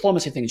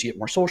diplomacy things, you get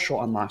more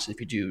social unlocks, and if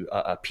you do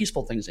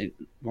peaceful things,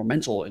 more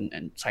mental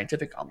and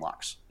scientific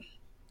unlocks.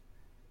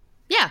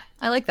 Yeah,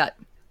 I like that.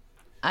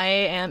 I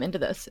am into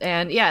this.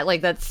 And yeah,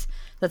 like that's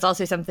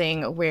also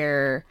something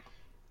where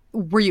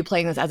were you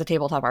playing this as a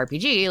tabletop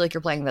RPG, like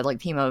you're playing the like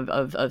team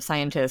of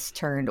scientists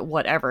turned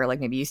whatever, like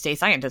maybe you stay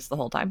scientists the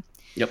whole time.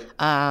 Yep.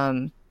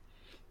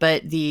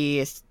 But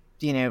the,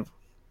 you know,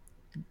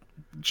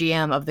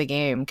 GM of the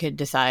game could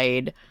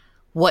decide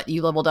what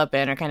you leveled up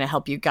in or kind of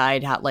help you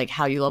guide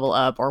how you level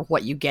up or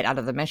what you get out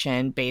of the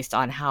mission based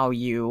on how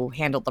you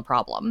handled the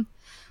problem.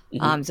 So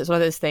it's one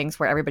of those things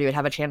where everybody would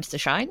have a chance to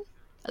shine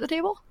at the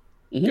table.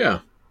 Yeah.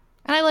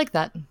 And I like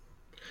that.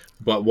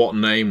 But what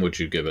name would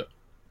you give it?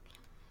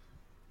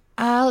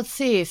 Let's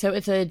see. So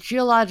it's a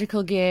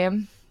geological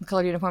game.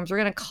 Colored uniforms. We're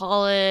going to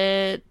call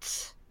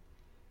it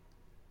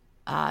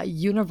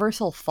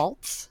Universal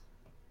Faults.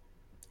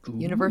 Ooh.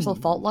 Universal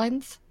Fault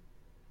Lines.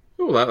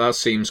 Oh, that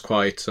seems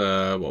quite,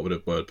 what would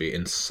a word be?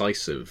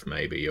 Incisive,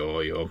 maybe,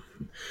 or you're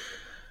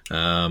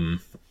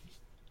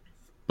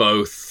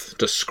both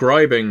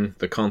describing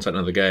the content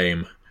of the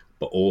game,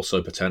 but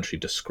also potentially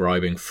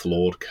describing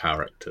flawed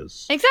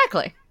characters.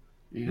 Exactly.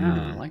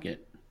 Yeah, I like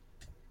it.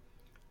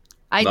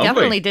 I Lovely.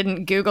 definitely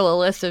didn't Google a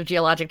list of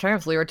geologic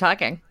terms we were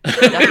talking.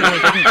 Definitely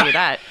didn't do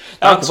that.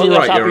 That's all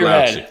right, Top you're of your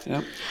allowed head. to.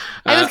 Yep.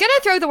 I was going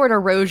to throw the word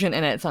erosion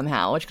in it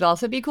somehow, which could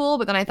also be cool,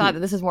 but then I thought that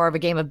this is more of a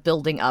game of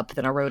building up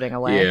than eroding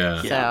away.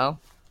 Yeah. So,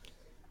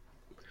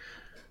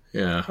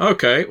 Yeah.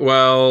 Okay.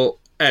 Well,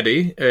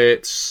 Eddie,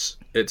 it's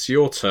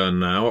your turn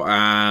now,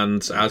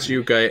 and as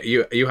you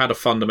had a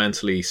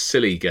fundamentally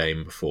silly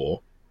game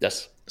before.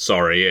 Yes.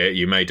 Sorry,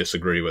 you may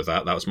disagree with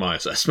that. That was my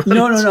assessment.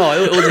 No.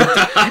 It was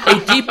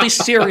a deeply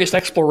serious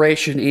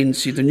exploration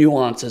into the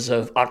nuances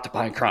of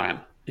octopi crime.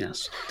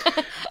 Yes.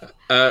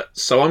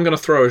 So I'm going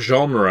to throw a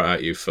genre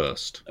at you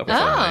first. Okay.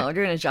 oh, we're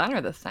doing a genre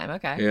this time.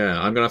 Okay.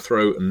 Yeah, I'm going to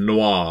throw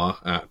noir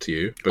at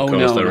you because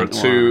no, there are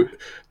not noir.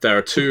 there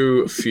are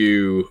too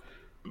few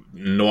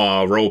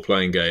noir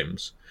role-playing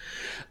games.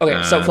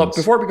 Okay, so And-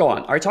 before we go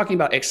on, are you talking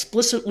about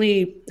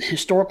explicitly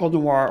historical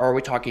noir, or are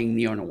we talking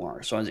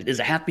neo-noir? So does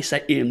it have to be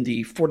set in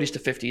the 40s to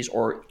 50s,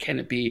 or can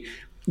it be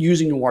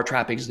using noir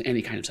trappings in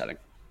any kind of setting?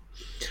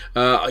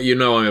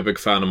 I'm a big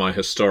fan of my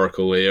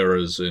historical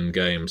eras in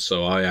games,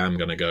 so I am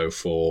going to go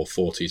for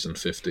 40s and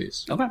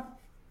 50s. Okay.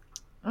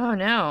 Oh,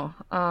 no.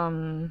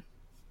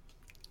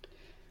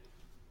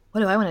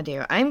 What do I want to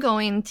do? I'm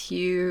going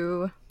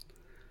to...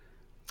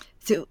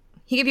 So,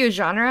 he gave you a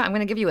genre. I'm going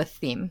to give you a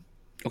theme.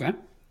 Okay.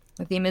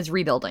 The theme is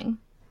rebuilding.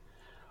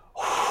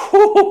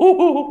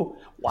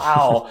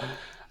 Wow.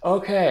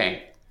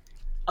 Okay.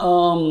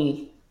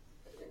 So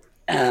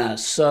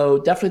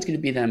definitely it's going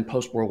to be then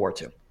post World War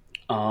II.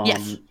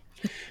 Yes.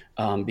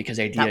 Because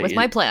the idea That was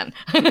my plan.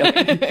 I'm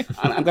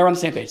glad we're on the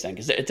same page then,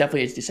 because it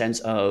definitely is the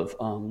sense of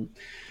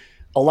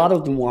a lot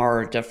of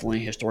noir definitely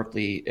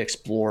historically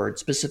explored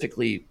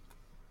specifically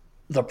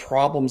the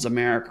problems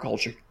American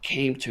culture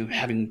came to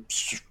having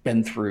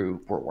been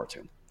through World War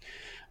II.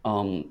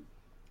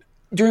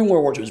 During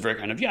World War II, it was very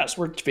kind of, yes,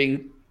 we're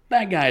being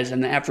bad guys,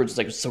 and then afterwards, it's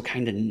like, so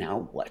kind of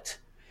now what?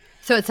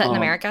 So it's set in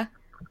America?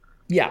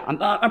 Yeah,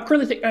 I'm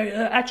currently thinking,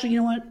 actually, you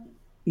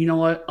know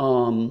what?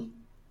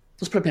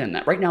 Let's put a pin in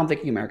that. Right now I'm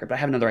thinking America, but I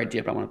have another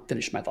idea, but I want to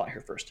finish my thought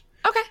here first.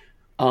 Okay.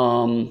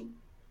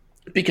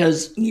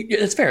 Because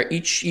it's fair.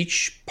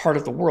 Each part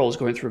of the world is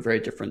going through a very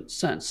different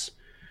sense.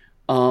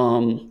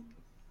 And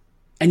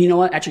you know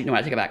what? Actually, no,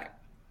 I take it back.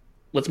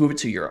 Let's move it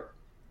to Europe.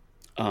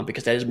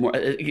 Because that is more,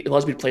 it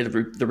allows me to play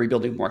the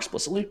rebuilding more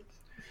explicitly.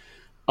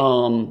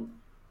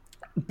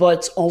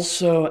 But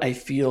also I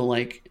feel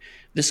like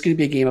this is going to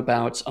be a game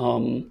about,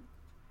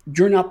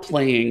 you're not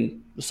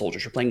playing the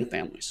soldiers, you're playing the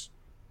families.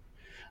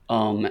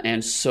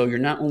 And so you're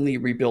not only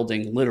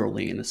rebuilding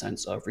literally in the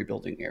sense of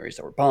rebuilding areas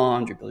that were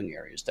bombed, rebuilding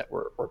areas that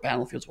were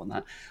battlefields,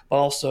 whatnot, but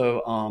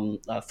also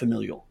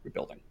familial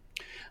rebuilding.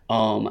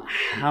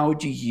 How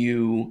do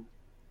you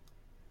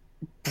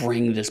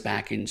bring these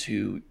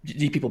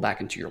people back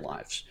into your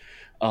lives?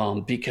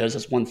 Because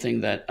that's one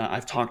thing that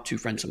I've talked to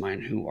friends of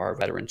mine who are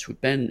veterans who've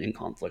been in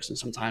conflicts, and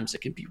sometimes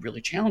it can be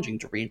really challenging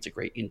to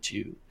reintegrate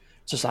into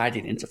society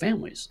and into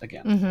families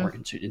again, or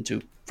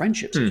into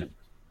friendships even.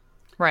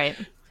 Right.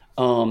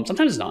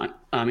 Sometimes it's not.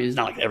 I mean, it's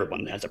not like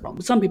everyone has that problem,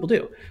 but some people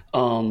do.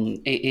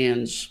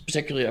 And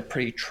particularly a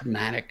pretty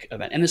traumatic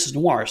event. And this is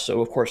noir,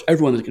 so of course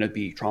everyone is going to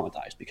be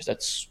traumatized because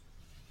that's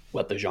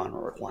what the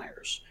genre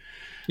requires.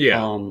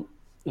 Yeah.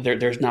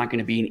 There's not going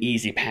to be an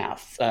easy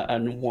path.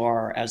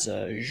 Noir as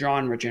a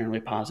genre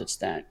generally posits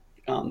that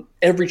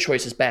every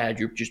choice is bad.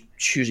 You're just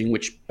choosing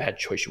which bad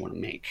choice you want to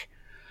make.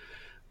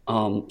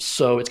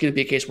 So it's going to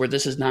be a case where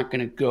this is not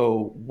going to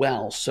go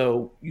well.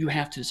 So you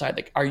have to decide,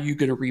 like, are you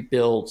going to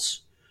rebuild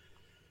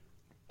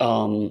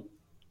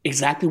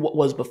exactly what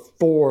was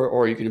before,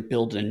 or are you going to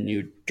build in a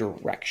new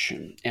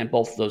direction? And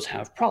both of those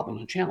have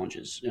problems and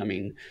challenges. I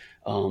mean,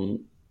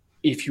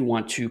 if you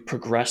want to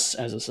progress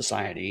as a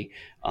society,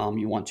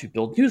 you want to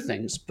build new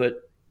things,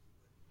 but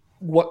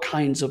what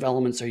kinds of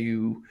elements are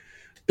you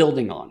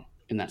building on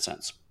in that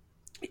sense?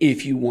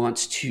 If you want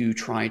to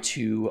try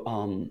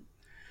to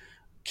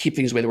keep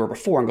things the way they were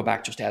before and go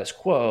back to status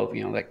quo,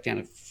 that kind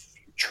of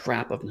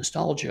trap of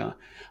nostalgia,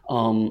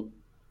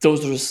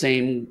 those are the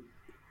same,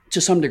 to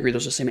some degree,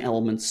 those are the same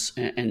elements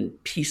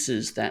and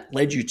pieces that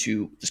led you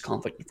to this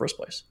conflict in the first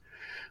place.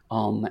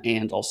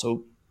 And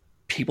also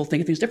people think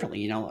of things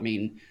differently. I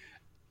mean,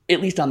 at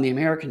least on the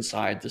American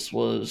side, this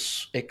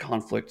was a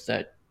conflict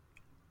that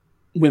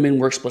women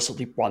were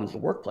explicitly brought into the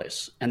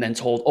workplace and then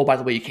told, oh, by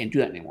the way, you can't do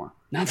that anymore.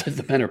 Now that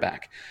the men are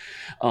back.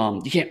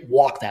 You can't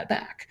walk that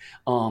back.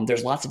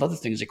 There's lots of other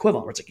things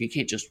equivalent where it's like you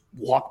can't just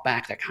walk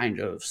back that kind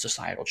of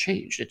societal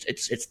change.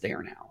 It's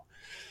there now.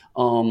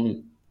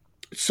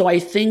 So I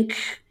think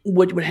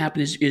what would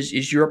happen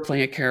is you're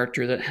playing a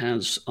character that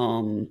has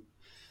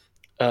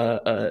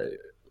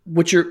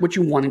what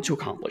you're wanting to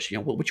accomplish,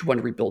 what you want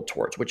to rebuild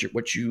towards,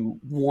 what you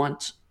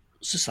want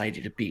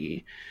society to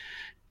be,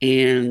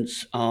 and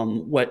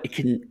what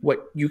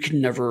you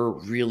can never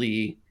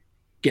really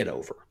get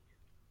over.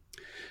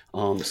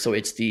 So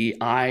it's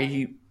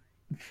I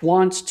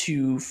want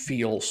to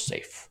feel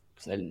safe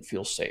because I didn't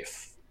feel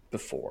safe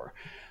before,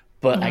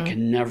 but I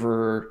can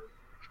never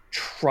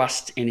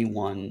trust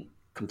anyone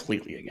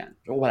completely again,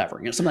 or whatever,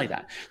 something like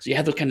that. So you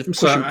have the kind of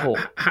push and pull.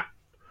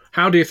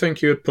 How do you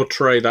think you would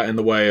portray that in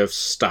the way of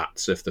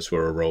stats if this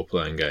were a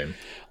role-playing game?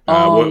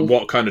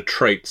 What kind of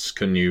traits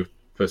can you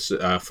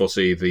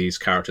foresee these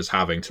characters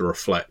having to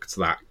reflect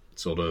that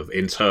sort of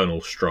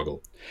internal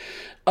struggle?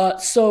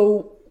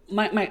 So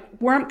my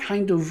where I'm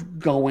kind of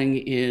going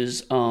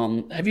is,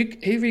 have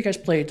you guys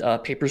played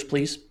Papers,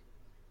 Please?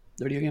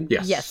 The video game?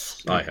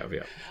 Yes. I have,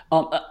 yeah.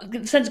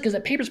 In the sense, because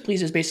that Papers,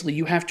 Please is basically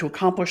you have to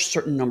accomplish a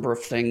certain number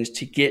of things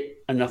to get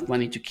enough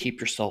money to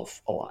keep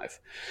yourself alive.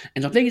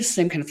 And so I think it's the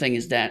same kind of thing,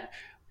 is that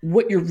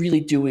what you're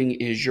really doing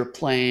is you're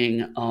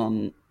playing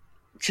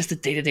just the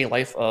day-to-day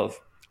life of,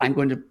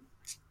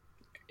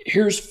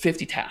 here's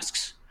 50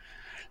 tasks.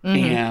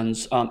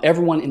 And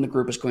everyone in the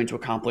group is going to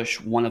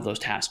accomplish one of those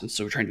tasks. And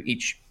so we're trying to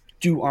each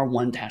do our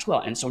one task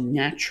well. And so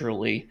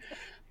naturally,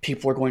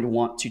 people are going to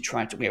want to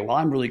try to, well,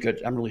 I'm really good.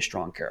 I'm a really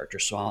strong character,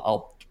 so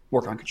I'll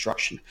work on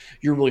construction.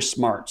 You're really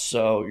smart,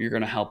 so you're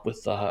going to help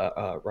with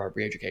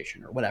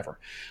re-education or whatever.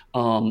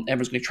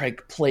 Everyone's going to try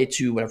to play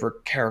to whatever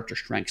character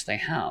strengths they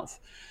have.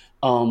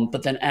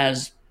 But then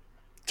as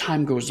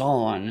time goes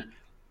on,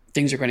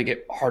 things are going to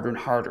get harder and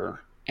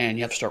harder, and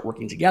you have to start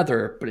working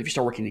together. But if you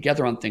start working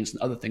together on things,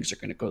 then other things are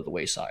going to go to the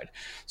wayside.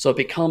 So it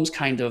becomes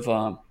kind of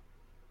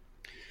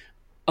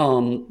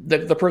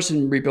the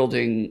person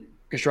rebuilding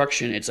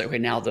construction. It's like, okay,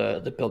 now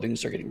the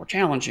buildings are getting more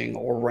challenging,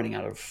 or running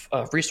out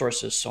of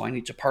resources. So I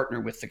need to partner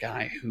with the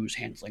guy who's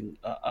handling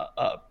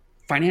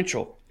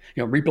financial,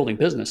 rebuilding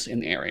business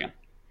in the area,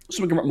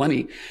 so we can get more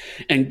money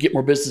and get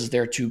more businesses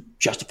there to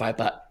justify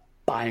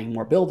buying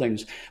more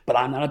buildings. But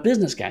I'm not a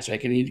business guy, so I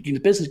can get the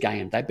business guy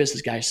in. That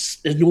business guy is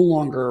no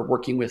longer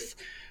working with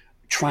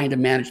trying to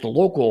manage the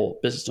local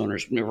business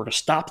owners. We're going to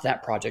stop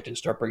that project and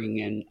start bringing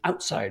in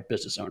outside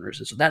business owners.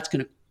 And so that's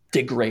going to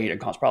degrade and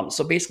cause problems.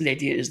 So basically the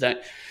idea is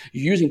that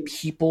you're using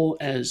people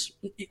as,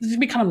 it's going to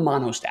be kind of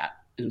monostat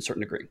in a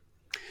certain degree.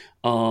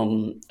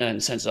 In the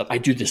sense of, I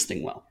do this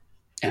thing well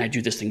and I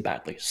do this thing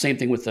badly. Same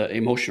thing with the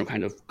emotional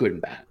kind of good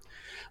and bad.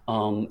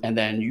 And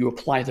then you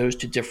apply those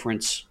to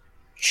different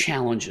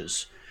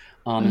challenges.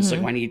 And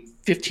so I need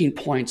 15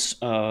 points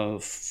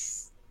of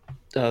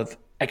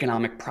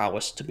economic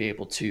prowess to be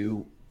able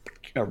to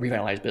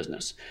revitalize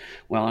business.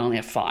 Well, I only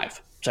have 5.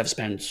 So I have to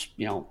spend,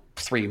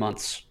 3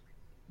 months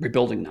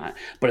rebuilding that.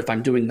 But if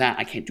I'm doing that,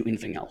 I can't do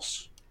anything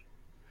else.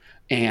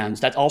 And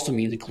that also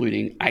means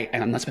including,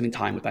 I'm not spending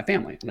time with my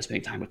family. I'm not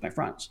spending time with my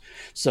friends.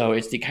 So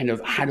it's the kind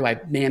of, how do I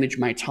manage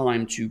my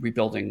time to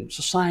rebuilding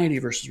society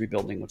versus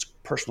rebuilding what's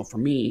personal for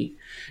me?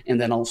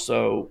 And then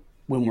also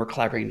when we're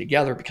collaborating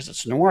together, because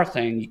it's a noir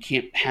thing, you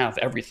can't have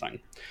everything.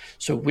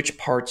 So which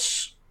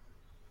parts,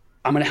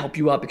 I'm going to help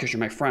you out because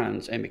you're my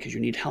friends and because you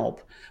need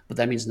help. But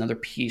that means another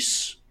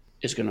piece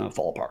is going to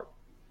fall apart.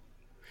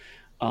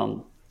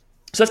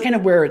 So that's kind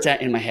of where it's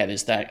at in my head,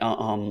 is that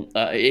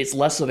it's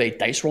less of a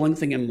dice rolling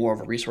thing and more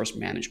of a resource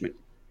management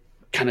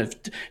kind of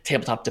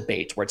tabletop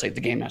debate, where it's like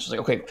the game master's like,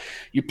 okay,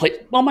 you play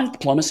my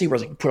diplomacy, where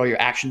it's like you put all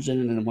your actions in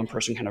and then one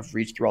person kind of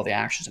reads through all the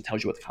actions and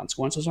tells you what the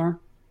consequences are.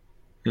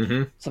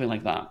 Something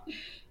like that.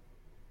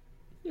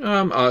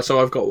 So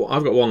I've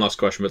got one last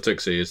question, but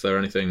Tixie, is there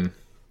anything?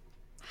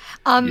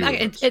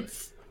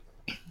 It's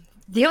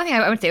the only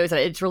thing I would say was that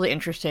it's really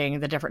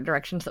interesting the different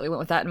directions that we went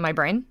with that in my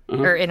brain,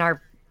 or in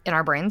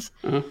our brains,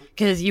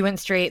 because you went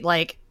straight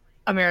like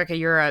America,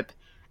 Europe,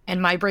 and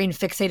my brain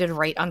fixated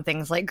right on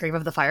things like Grave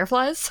of the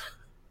Fireflies.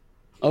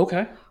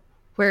 Okay.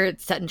 Where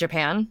it's set in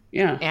Japan.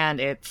 Yeah.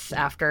 And it's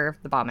after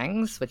the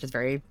bombings, which is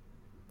very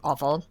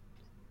awful,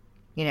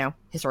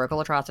 historical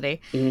atrocity.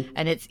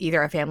 And it's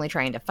either a family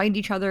trying to find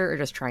each other or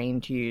just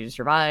trying to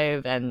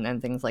survive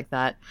and things like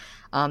that.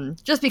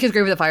 Just because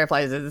Grave of the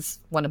Fireflies is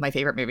one of my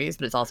favorite movies,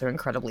 but it's also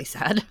incredibly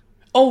sad.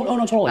 Oh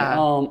no, totally.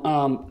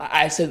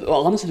 I said,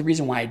 honestly, the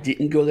reason why I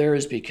didn't go there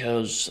is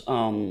because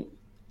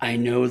I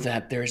know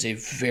that there's a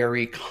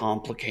very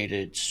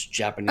complicated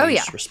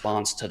Japanese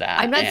response to that.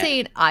 I'm not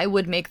saying I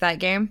would make that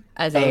game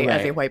as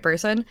a white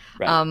person,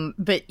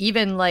 but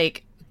even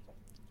like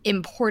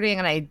importing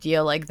an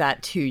idea like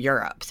that to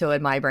Europe. So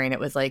in my brain, it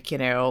was like,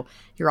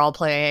 you're all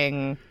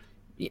playing,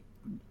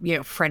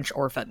 French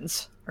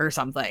orphans or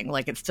something.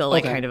 Like it's still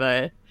like kind of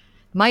a.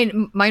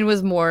 Mine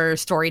was more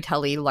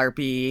storytelly,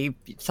 LARPy,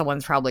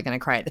 someone's probably going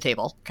to cry at the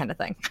table kind of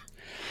thing.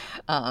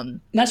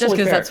 That's just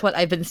because that's what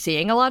I've been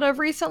seeing a lot of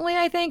recently,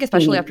 I think,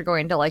 especially after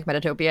going to like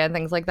Metatopia and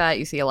things like that.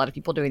 You see a lot of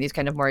people doing these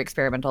kind of more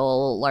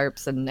experimental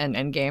LARPs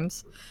and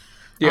games.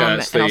 Yeah,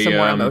 and also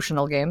more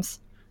emotional games.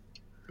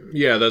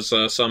 Yeah, there's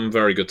some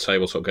very good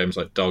tabletop games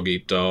like Dog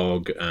Eat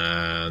Dog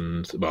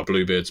and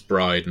Bluebeard's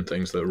Bride and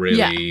things that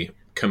really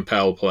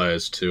compel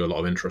players to a lot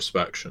of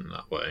introspection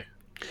that way.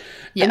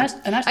 Yeah,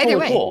 and that's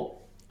totally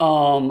cool.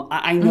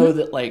 I know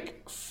that,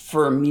 like,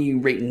 for me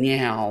right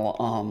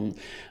now,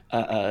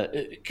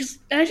 because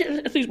I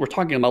think we're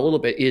talking about a little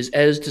bit is,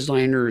 as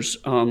designers,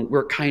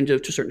 we're kind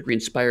of to a certain degree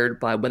inspired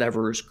by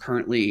whatever is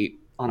currently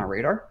on our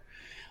radar.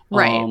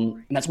 Right.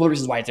 And that's one of the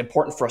reasons why it's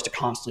important for us to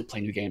constantly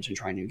play new games and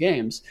try new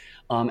games.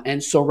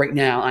 And so right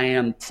now I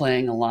am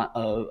playing a lot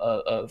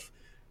of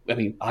I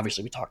mean,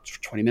 obviously we talked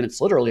for 20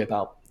 minutes literally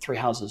about Three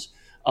Houses.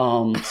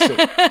 So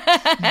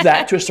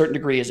that to a certain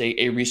degree is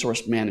a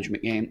resource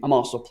management game. I'm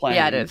also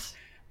playing it is.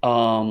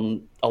 A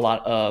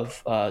lot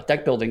of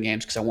deck building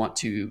games because I want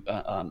to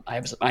I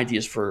have some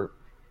ideas for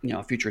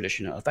a future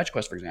edition of Fetch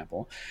Quest, for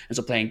example. And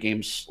so playing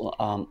games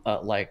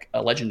like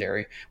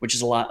Legendary, which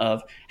is a lot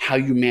of how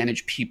you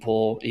manage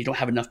people. You don't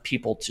have enough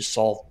people to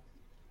solve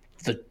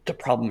the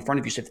problem in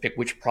front of you, so you have to pick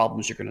which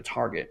problems you're going to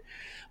target.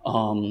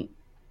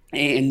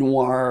 And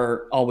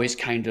Noir always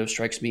kind of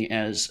strikes me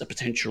as a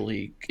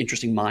potentially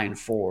interesting mine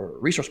for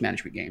resource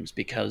management games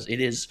because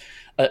it is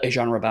a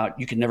genre about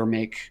you can never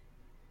make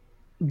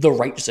the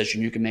right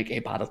decision. You can make a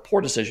lot of poor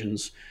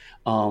decisions,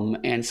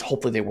 and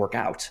hopefully they work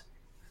out.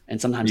 And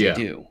sometimes they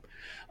do.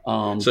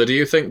 So do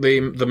you think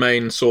the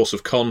main source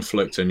of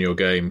conflict in your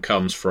game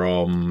comes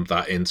from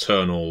that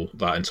internal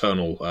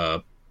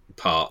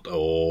part,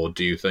 or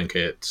do you think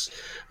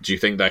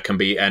there can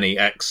be any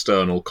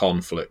external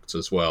conflict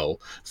as well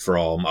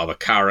from other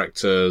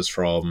characters,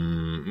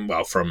 from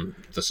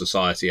the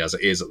society as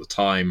it is at the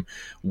time?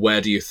 Where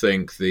do you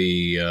think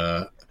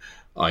the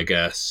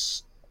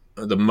motivators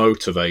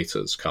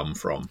come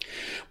from?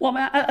 Well,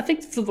 I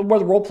think where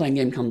the role-playing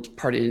game comes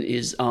part in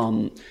is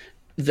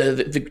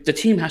the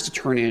team has to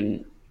turn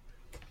in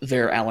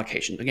their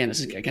allocation. Again, this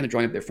is kind of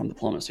drawing a bit from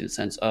diplomacy in the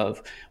sense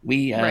of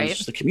we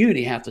as the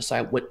community have to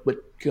decide what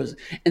goes.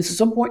 And so at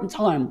some point in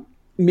time,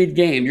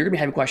 mid-game, you're going to be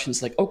having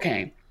questions like,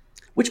 okay,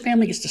 which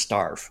family gets to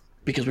starve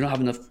because we don't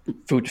have enough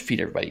food to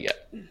feed everybody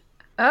yet?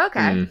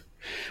 Okay.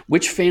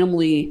 Which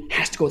family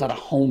has to go without a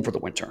home for the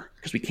winter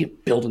because we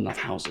can't build enough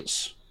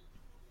houses?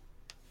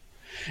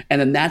 And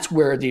then that's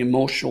where the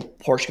emotional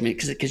portion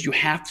comes in because you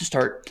have to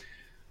start.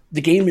 The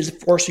game is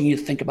forcing you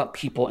to think about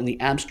people in the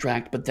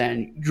abstract, but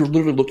then you're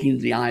literally looking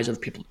into the eyes of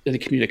the people in the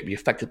community that can be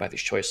affected by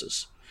these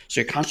choices.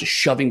 So you're constantly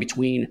shoving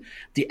between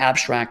the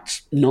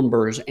abstract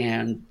numbers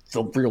and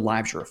the real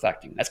lives you're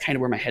affecting. That's kind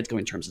of where my head's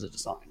going in terms of the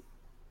design.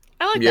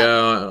 I like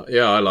that.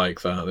 Yeah, I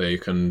like that. You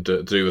can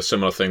do a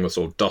similar thing with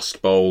sort of Dust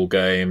Bowl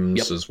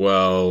games as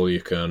well.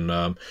 You can,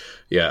 a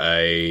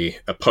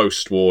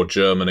post-war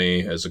Germany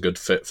is a good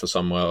fit for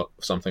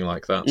something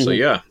like that. Mm-hmm. So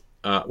yeah.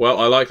 Well,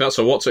 I like that.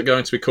 So what's it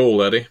going to be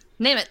called, Eddie?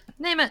 Name it.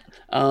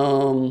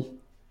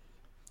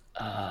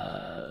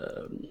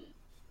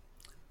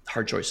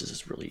 Hard choices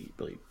is really,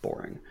 really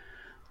boring.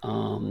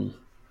 Barn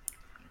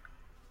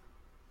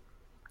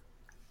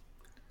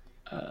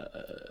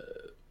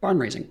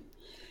raising.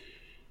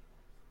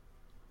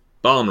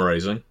 Barn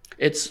raising?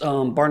 It's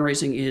barn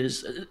raising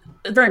is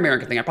a very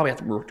American thing. I probably have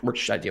to work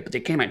this idea, but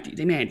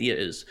the main idea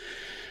is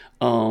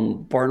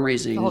barn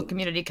raising. The whole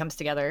community comes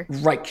together.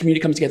 Right,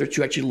 community comes together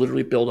to actually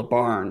literally build a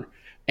barn,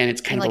 and it's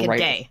kind of like a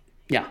day.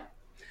 Yeah,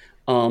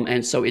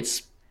 and so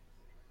it's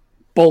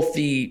both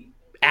the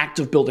act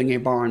of building a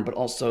barn, but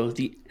also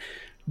the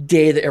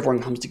day that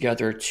everyone comes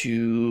together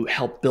to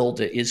help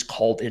build it is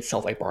called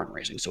itself a barn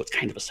raising. So it's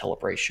kind of a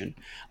celebration,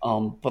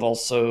 but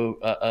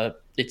also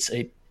it's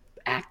a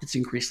act that's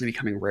increasingly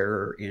becoming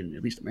rarer in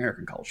at least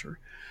American culture,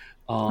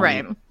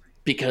 right?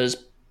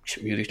 Because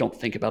communities don't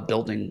think about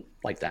building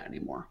like that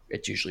anymore.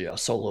 It's usually a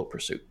solo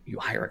pursuit. You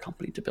hire a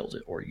company to build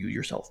it, or you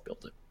yourself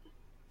build it.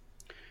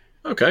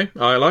 Okay,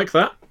 I like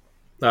that.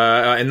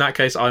 In that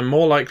case, I'm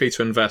more likely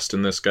to invest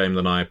in this game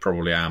than I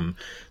probably am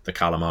the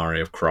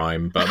Calamari of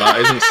Crime. But that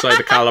isn't to say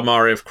the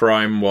Calamari of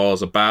Crime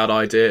was a bad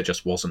idea. It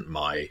just wasn't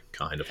my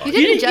kind of idea.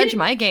 You didn't judge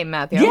my game,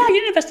 Matthew. Yeah, you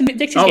didn't invest in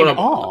Dixie's game at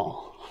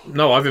all.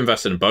 No, I've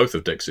invested in both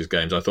of Dixie's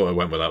games. I thought I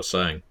went without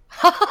saying.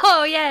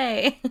 Oh,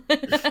 yay.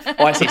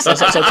 Oh, I see. So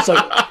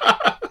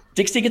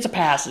Dixie gets a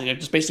pass, and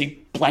it's just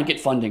basically blanket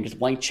funding, it's a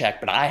blank check,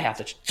 but I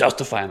have to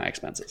justify my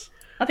expenses.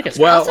 I think it's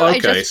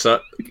okay.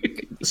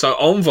 So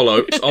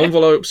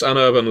envelopes, and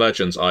Urban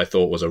Legends, I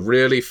thought was a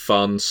really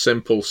fun,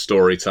 simple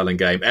storytelling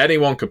game.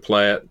 Anyone could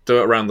play it, do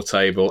it around the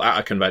table at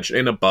a convention,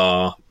 in a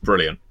bar.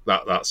 Brilliant.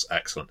 That's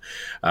excellent.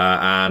 And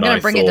I'm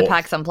gonna bring it to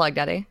PAX Unplugged,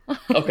 Eddie.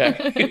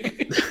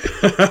 Okay.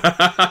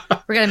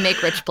 We're gonna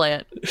make Rich play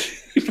it.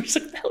 What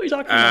the hell are you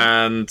talking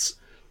about?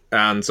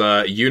 And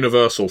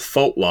Universal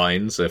Fault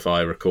Lines, if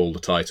I recall the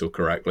title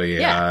correctly.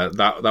 Yeah.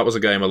 That was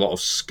a game, a lot of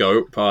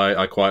scope.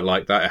 I quite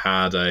liked that. It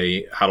had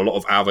a lot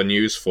of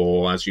avenues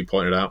for, as you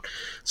pointed out,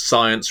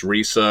 science,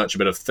 research, a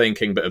bit of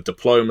thinking, a bit of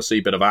diplomacy,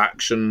 a bit of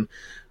action.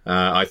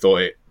 I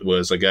thought it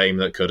was a game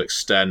that could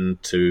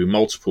extend to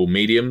multiple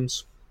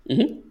mediums.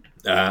 Mm-hmm.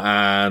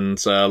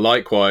 And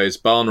likewise,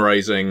 Barn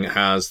Raising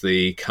has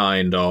the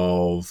kind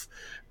of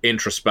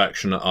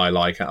introspection that I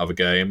like out of a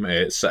game.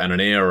 It's set in an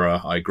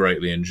era I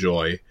greatly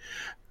enjoy,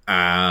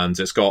 and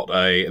it's got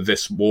a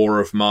 "This War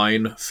of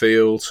Mine"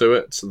 feel to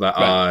it that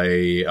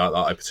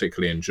I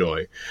particularly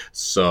enjoy.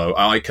 So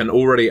I can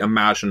already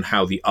imagine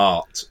how the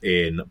art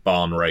in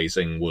Barn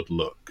Raising would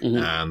look,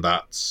 and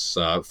that's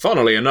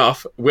funnily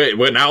enough,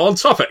 we're now on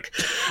topic.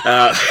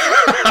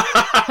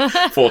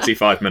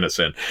 45 minutes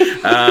in,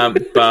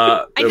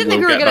 but I didn't think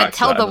we were going to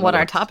tell them what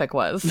our topic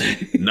was.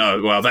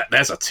 No, well,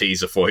 there's a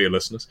teaser for you,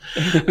 listeners.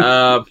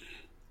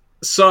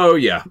 So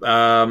yeah,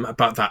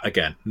 but that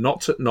again,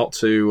 not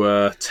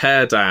to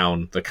tear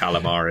down the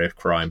calamari of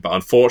crime, but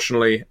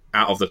unfortunately,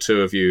 out of the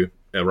two of you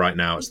right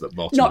now, it's the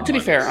bottom. No, to be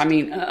fair, I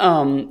mean,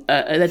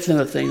 that's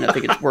another thing that I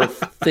think it's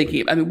worth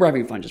thinking. I mean, we're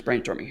having fun just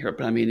brainstorming here,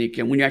 but I mean,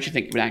 again, when you actually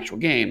think of an actual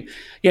game,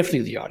 you have to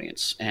think of the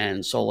audience.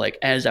 And so, like,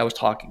 as I was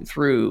talking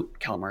through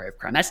Calamari of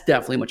Crime, that's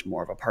definitely much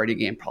more of a party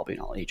game, probably an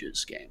all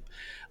ages game.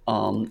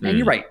 And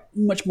you're right,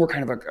 much more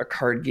kind of a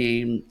card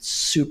game,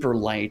 super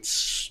light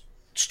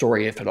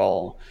story, if at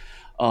all.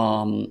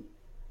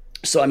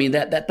 So I mean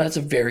that's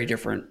a very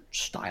different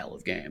style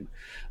of game,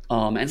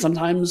 and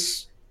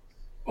sometimes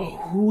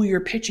who you're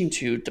pitching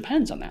to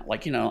depends on that.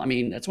 Like, you know, I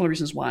mean, that's one of the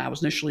reasons why I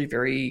was initially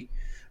very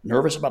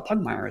nervous about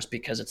Pugmire, is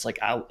because it's like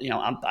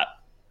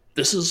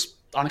this is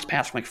Onyx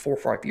Path from like 4 or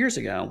 5 years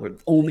ago, where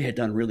only had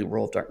done really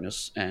World of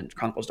Darkness and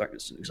Chronicles of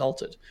Darkness and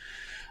Exalted.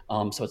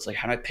 So it's like,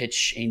 how do I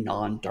pitch a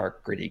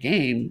non-dark, gritty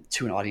game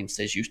to an audience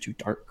that's used to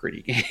dark,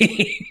 gritty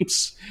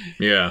games?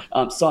 Yeah.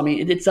 So, I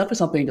mean, it's definitely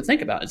something to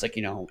think about. It's like,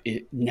 you know,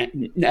 as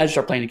you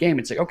start playing a game,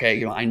 it's like, okay,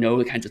 you know, I know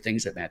the kinds of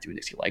things that Matthew and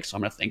Nixie like, so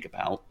I'm going to think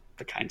about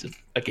the kinds of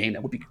a game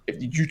that would be,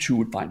 if you two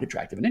would find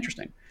attractive and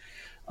interesting.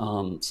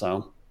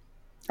 So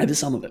I did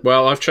some of it.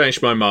 Well, I've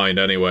changed my mind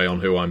anyway on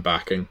who I'm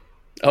backing.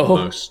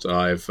 Most.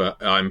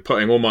 I'm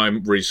putting all my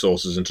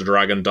resources into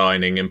Dragon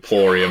Dining,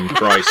 Emporium,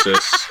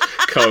 Crisis,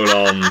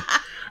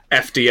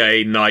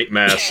 FDA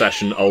Nightmare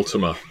Session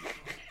Ultima.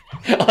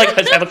 I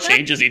like how it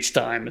changes each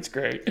time. It's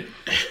great.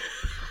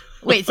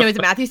 Wait, so is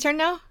it Matthew's turn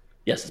now?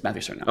 Yes, it's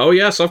Matthew's turn now. Oh,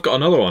 yes, I've got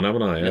another one,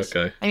 haven't I? Yes.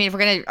 Okay. I mean, if we're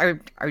going to...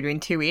 Are we doing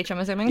 2 each, I'm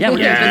assuming?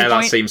 Yeah,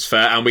 that seems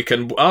fair. And we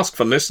can ask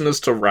for listeners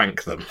to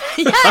rank them.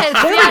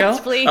 yes,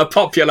 please. A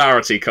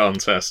popularity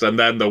contest. And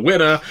then the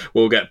winner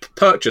will get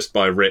purchased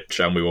by Rich,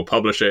 and we will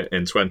publish it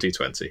in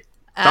 2020.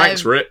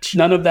 Thanks, Rich.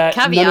 None of that.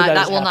 Caveat, none of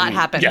that will not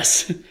happen.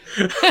 Yes.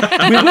 We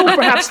will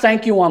perhaps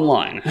thank you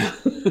online.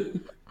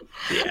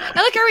 Yeah.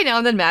 I like every now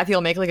and then Matthew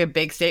will make like a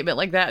big statement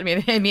like that. I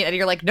mean, and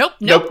you're like, nope,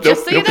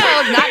 just so you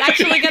know, not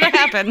actually going to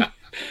happen.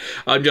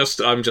 I'm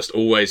just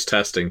always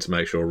testing to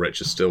make sure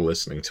Rich is still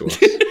listening to us.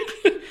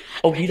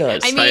 Oh, he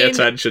does. Pay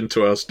attention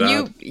to us,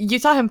 Dad. You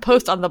saw him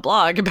post on the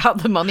blog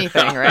about the mummy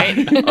thing,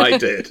 right? I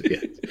did.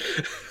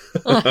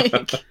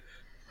 Yeah.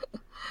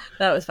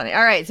 That was funny.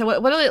 All right, so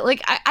what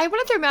like I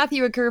want to throw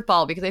Matthew a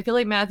curveball because I feel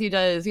like Matthew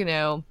does, you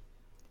know,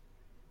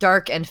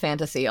 dark and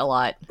fantasy a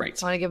lot. Right.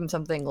 So I want to give him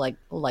something like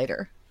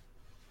lighter.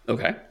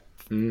 Okay.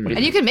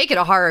 And you can make it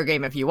a horror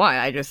game if you want.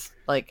 I just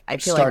like I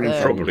feel Starting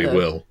like probably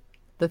will.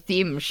 The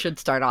theme should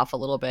start off a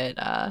little bit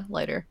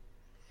lighter.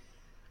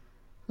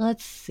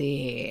 Let's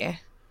see.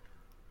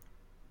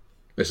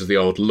 This is the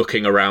old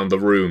looking around the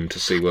room to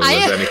see whether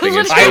there's anything I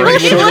was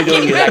inspirational. literally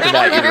doing exactly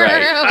that. You're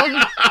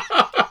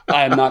right.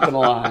 I am not going to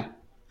lie.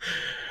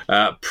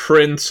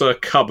 Printer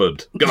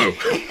cupboard. Go.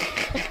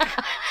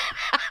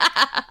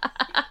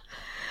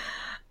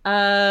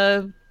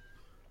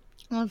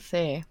 Let's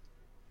see.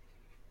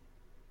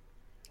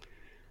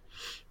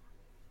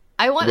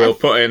 We'll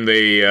put in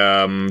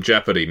the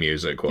Jeopardy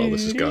music while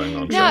this is going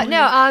on.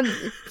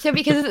 So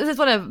because this is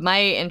one of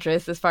my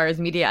interests as far as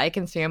media I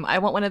consume, I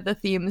want one of the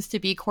themes to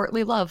be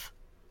courtly love.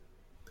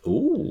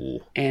 Ooh.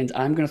 And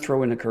I'm going to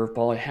throw in a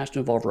curveball. It has to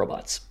involve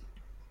robots.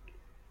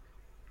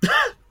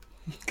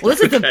 Well, this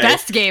is the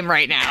best game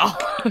right now.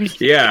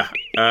 Yeah,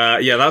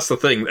 that's the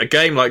thing. A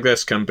game like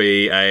this can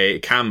be a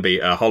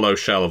hollow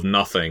shell of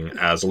nothing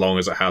as long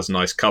as it has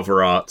nice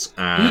cover art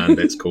and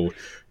it's called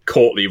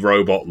Courtly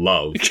Robot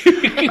Love.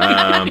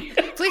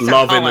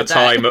 Love in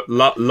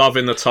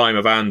the time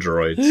of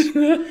androids.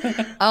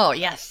 Oh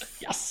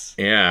yes.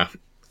 Yeah.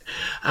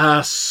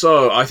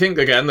 So I think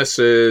again this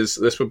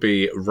would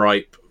be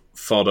ripe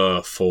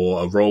fodder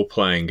for a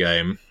role-playing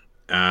game.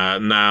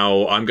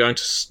 Now, I'm going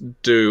to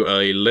do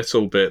a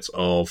little bit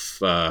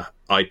of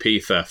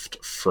IP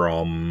theft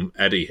from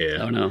Eddie here.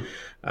 Oh, no.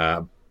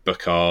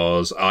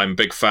 Because I'm a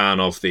big fan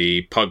of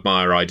the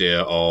Pugmire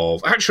idea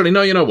of... Actually,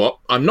 no, you know what?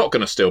 I'm not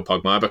going to steal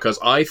Pugmire because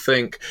I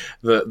think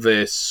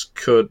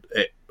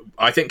that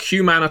I think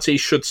humanity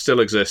should still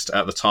exist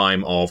at the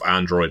time of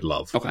Android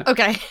love.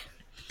 Okay.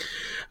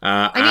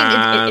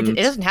 I mean,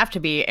 it doesn't have to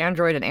be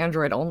Android and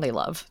Android only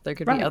love. There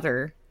could be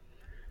other...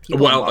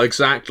 Well,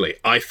 exactly.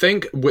 I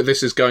think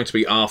this is going to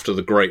be after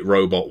the Great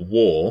Robot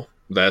War.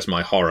 There's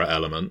my horror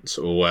element,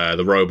 where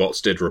the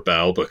robots did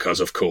rebel, because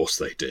of course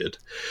they did.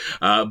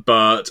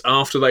 But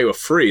after they were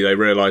free, they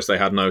realised they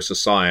had no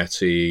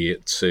society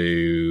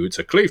to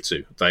cleave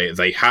to.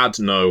 They had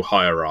no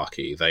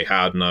hierarchy. They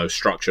had no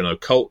structure, no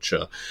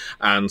culture.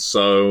 And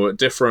so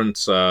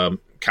different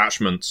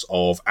catchments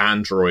of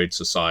android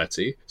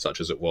society,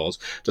 such as it was,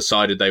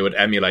 decided they would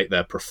emulate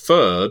their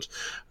preferred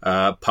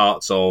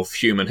parts of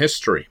human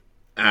history.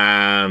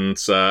 And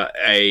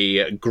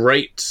a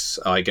great,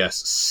 I guess,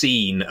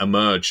 scene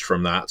emerged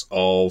from that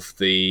of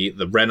the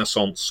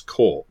Renaissance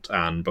court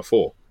and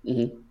before,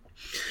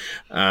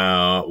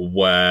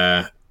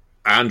 where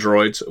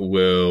androids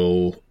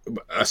will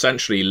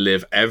essentially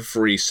live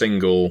every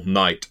single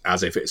night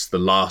as if it's the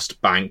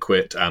last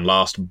banquet and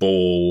last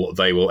ball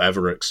they will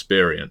ever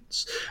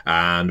experience.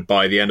 And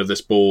by the end of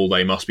this ball,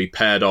 they must be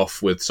paired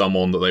off with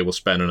someone that they will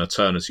spend an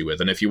eternity with.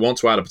 And if you want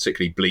to add a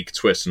particularly bleak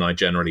twist, and I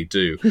generally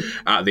do,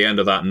 at the end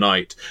of that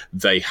night,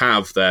 they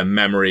have their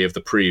memory of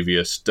the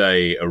previous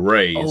day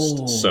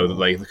erased so that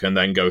they can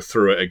then go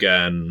through it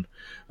again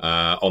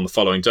on the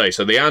following day.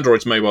 So the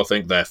androids may well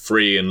think they're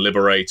free and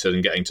liberated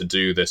and getting to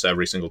do this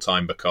every single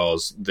time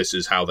because this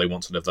is how they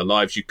want to live their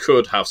lives. You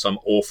could have some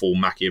awful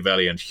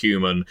Machiavellian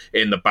human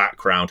in the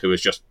background who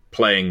is just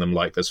playing them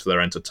like this for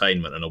their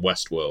entertainment in a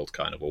Westworld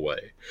kind of a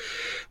way.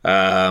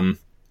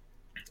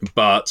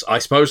 But I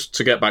suppose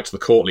to get back to the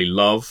courtly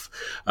love,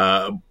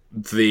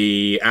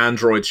 the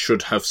androids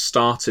should have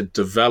started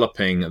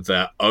developing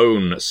their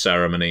own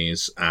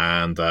ceremonies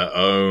and their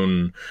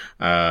own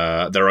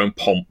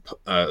pomp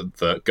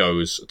that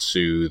goes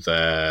to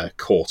their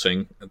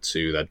courting,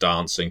 to their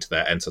dancing, to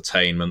their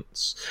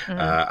entertainments,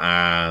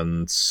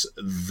 and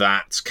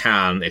that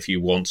can, if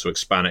you want to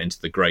expand it into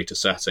the greater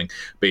setting,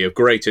 be of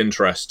great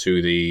interest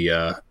to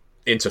the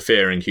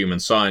interfering human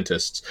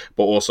scientists,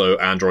 but also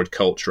android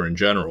culture in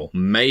general.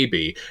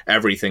 Maybe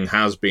everything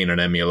has been an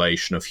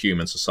emulation of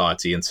human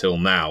society until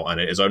now, and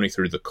it is only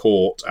through the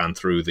court and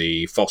through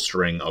the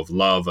fostering of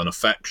love and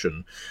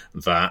affection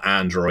that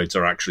androids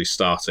are actually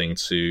starting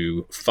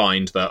to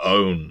find their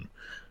own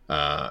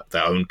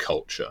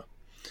culture.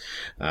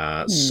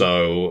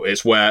 So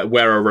it's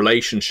where a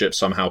relationship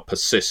somehow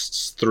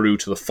persists through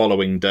to the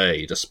following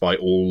day, despite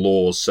all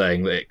laws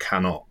saying that it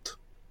cannot.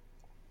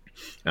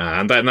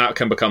 And then that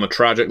can become a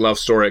tragic love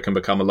story. It can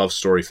become a love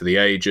story for the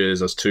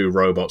ages as two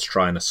robots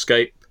try and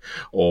escape,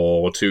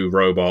 or two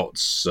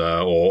robots,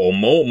 or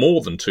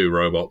more than two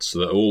robots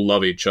that all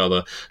love each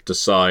other,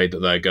 decide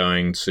that they're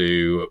going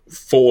to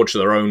forge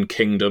their own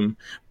kingdom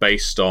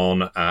based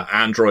on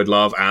android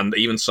love, and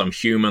even some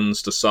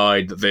humans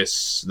decide that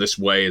this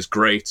way is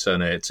great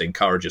and it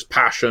encourages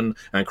passion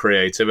and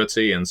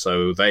creativity, and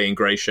so they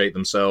ingratiate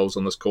themselves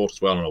on this court as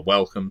well and are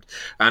welcomed.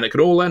 And it could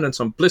all end in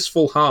some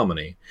blissful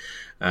harmony.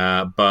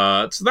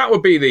 But that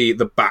would be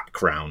the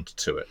background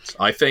to it.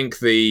 I think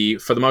for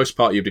the most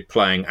part, you'd be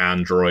playing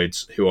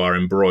androids who are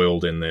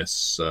embroiled in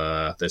this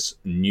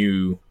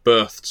new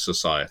birthed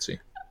society.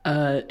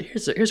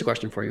 Here's a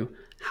question for you.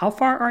 How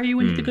far are you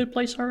into the good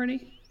place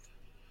already?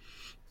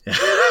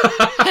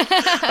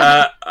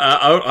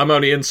 I'm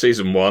only in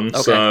season 1,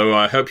 okay. So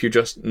I hope you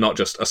not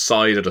just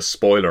asided a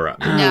spoiler at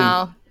me.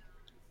 No,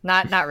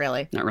 not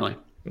really. Not really.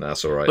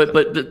 That's all right.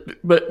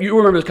 But you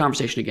remember this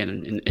conversation again,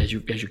 and as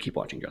you keep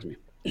watching, trust me.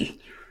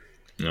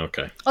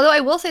 Okay. Although I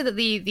will say that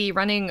the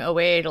running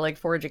away to like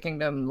forge a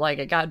kingdom, like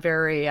it got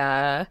very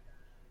Ayn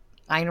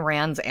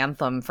Rand's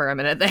Anthem for a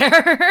minute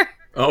there.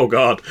 Oh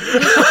God! Which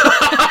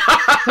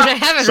I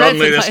haven't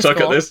Suddenly read since high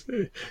school.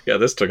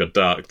 this took a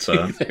dark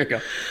turn. There you go.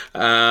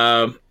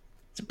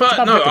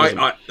 But no,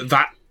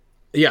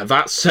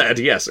 that said,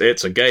 yes,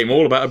 it's a game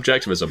all about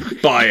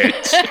objectivism. Buy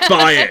it.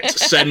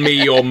 Send me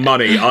your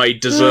money. I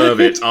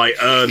deserve it. I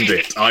earned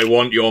it. I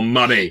want your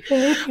money.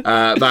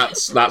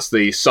 That's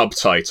the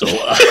subtitle.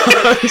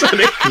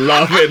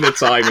 Love in the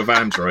Time of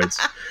Androids.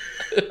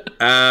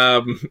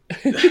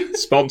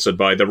 Sponsored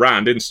by the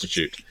Rand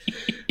Institute.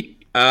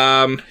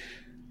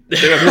 They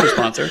have no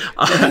sponsor.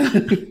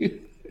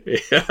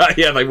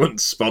 Yeah, they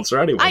wouldn't sponsor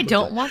anyone. I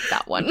don't want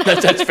that one.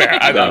 That's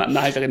fair. I'm not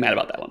exactly mad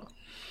about that one.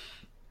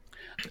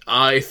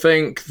 I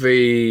think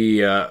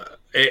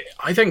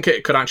I think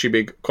it could actually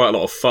be quite a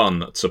lot of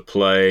fun to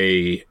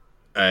play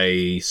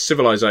a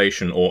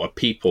civilization or a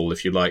people,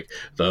 if you like,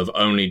 that have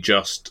only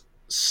just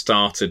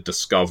started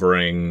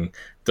discovering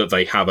that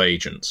they have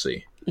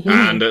agency. Mm-hmm.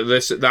 And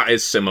that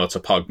is similar to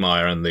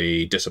Pugmire and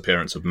the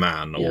disappearance of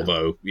man,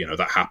 although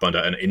that happened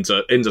at an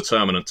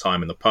indeterminate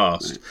time in the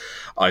past. Right.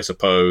 I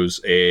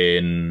suppose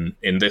in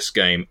this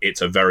game,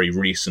 it's a very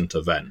recent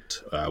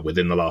event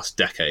within the last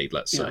decade,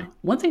 let's say.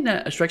 One thing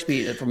that strikes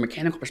me from a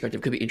mechanical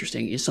perspective could be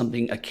interesting is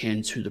something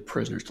akin to the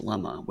Prisoner's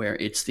Dilemma, where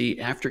it's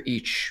after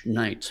each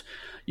night,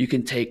 you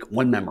can take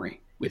one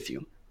memory with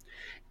you.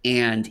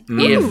 And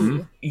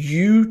if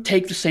you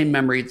take the same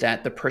memory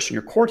that the person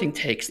you're courting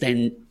takes,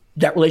 then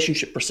that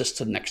relationship persists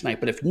to the next night.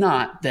 But if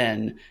not,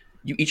 then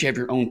you each have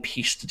your own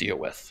piece to deal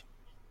with.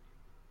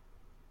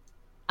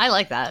 I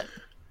like that.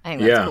 I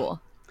think that's cool.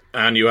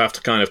 And you have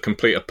to kind of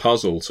complete a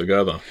puzzle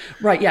together.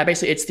 Right, yeah.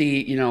 Basically, it's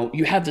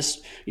you have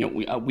this,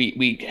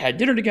 we had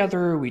dinner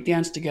together, we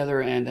danced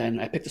together, and then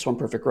I picked this one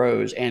perfect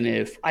rose. And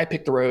if I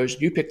pick the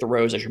rose, you pick the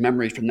rose as your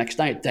memory for the next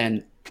night,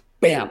 then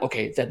bam,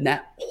 okay, then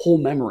that whole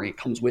memory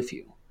comes with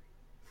you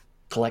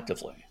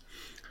collectively.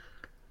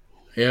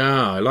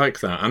 Yeah, I like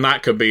that. And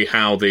that could be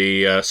how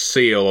the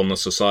seal on the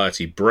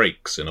society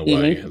breaks in a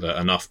way, that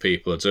enough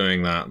people are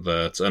doing that,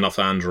 that enough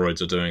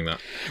androids are doing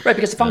that. Right,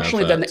 because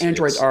functionally then the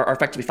androids are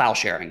effectively file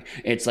sharing.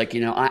 It's like,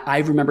 I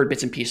remembered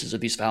bits and pieces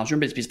of these files,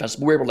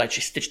 we're able to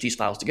actually stitch these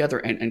files together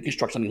and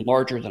construct something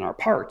larger than our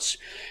parts,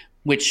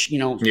 which,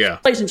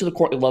 plays into the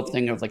Courtly Love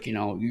thing of like,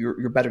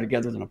 you're better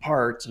together than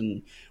apart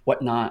and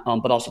whatnot,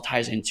 but also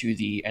ties into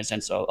the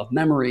sense of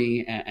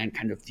memory and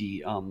kind of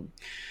the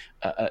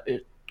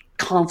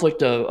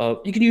conflict of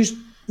you can use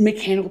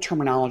mechanical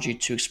terminology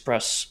to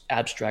express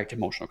abstract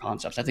emotional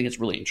concepts. I think it's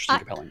really interesting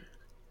and compelling.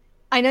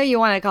 I know you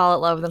want to call it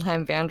Love in the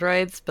Time of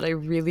Androids, but I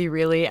really,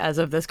 really, as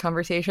of this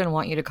conversation,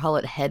 want you to call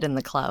it Head in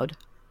the Cloud.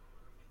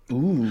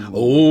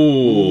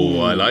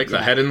 Ooh, I like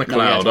that. Head in the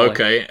Cloud. No,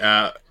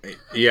 yeah, totally.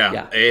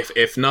 Okay.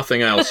 If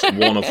nothing else,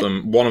 one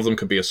of them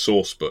could be a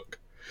source book.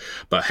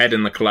 But Head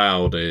in the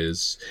Cloud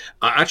is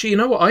actually, you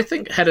know what? I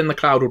think Head in the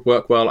Cloud would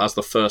work well as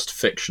the first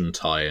fiction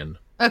tie-in.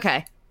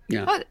 Okay.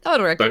 Yeah, that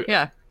would work. But,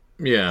 yeah.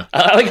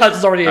 I like how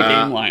it's already a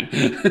game line.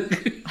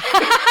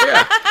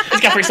 Yeah,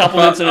 it's got free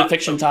supplements and a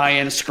fiction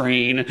tie-in, a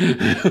screen.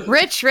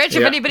 Rich. If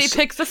anybody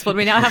picks this one,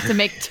 we now have to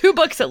make 2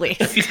 books at least.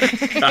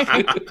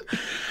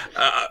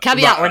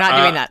 Caveat: we're not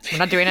doing that. We're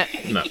not doing it.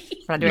 No,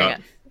 we're not doing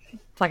it.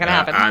 It's not gonna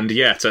happen. And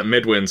yet, at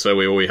Midwinter,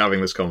 we will be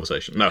having this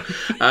conversation. No,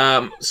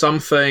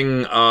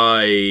 something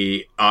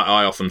I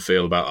often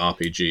feel about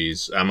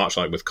RPGs, and much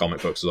like with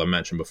comic books, as I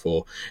mentioned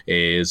before,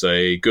 is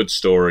a good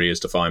story is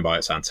defined by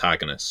its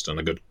antagonist, and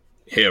a good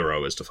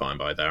hero is defined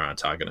by their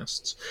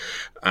antagonists.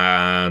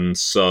 And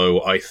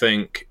so I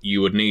think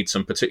you would need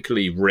some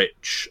particularly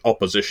rich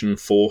opposition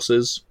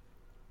forces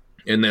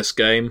in this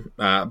game,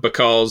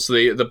 because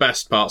the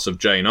best parts of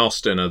Jane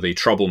Austen are the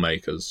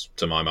troublemakers,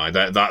 to my mind.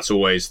 That's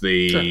always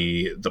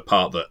the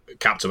part that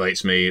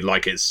captivates me,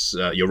 like it's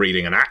you're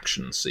reading an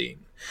action scene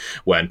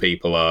when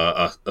people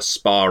are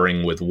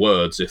sparring with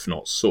words, if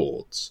not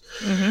swords.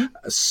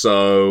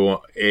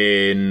 So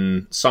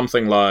in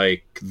something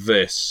like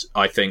this,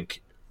 I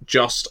think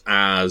just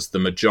as the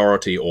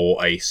majority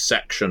or a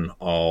section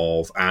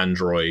of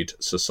android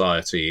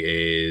society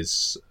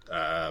is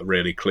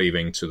really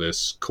cleaving to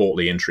this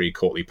courtly intrigue,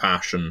 courtly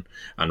passion,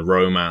 and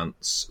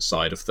romance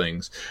side of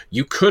things,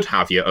 you could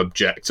have your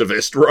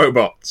objectivist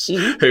robots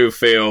who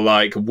feel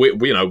like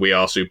we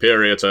are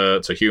superior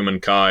to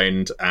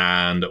humankind,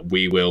 and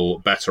we will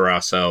better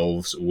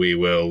ourselves. We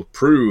will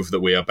prove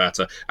that we are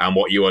better, and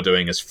what you are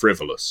doing is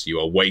frivolous. You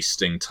are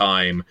wasting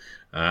time.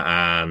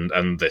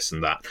 And this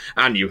and that.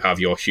 And you have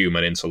your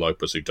human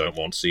interlopers who don't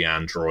want to see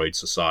android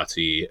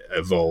society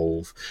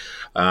evolve.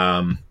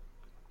 And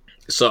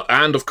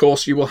of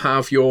course, you will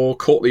have your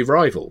courtly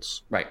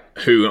rivals, right,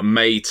 who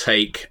may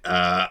take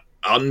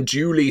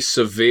unduly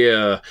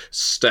severe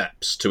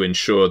steps to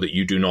ensure that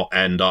you do not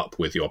end up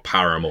with your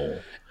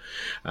paramour.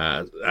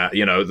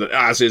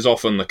 As is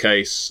often the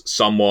case,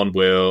 someone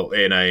will,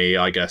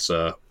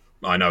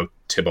 I know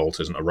Tybalt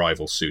isn't a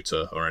rival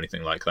suitor or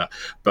anything like that,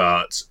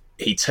 but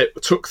he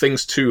took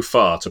things too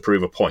far to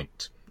prove a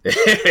point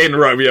in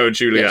Romeo and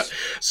Juliet. Yes.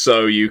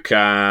 So you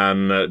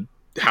can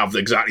have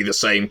exactly the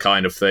same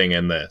kind of thing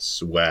in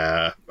this,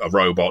 where a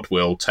robot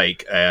will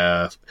take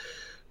an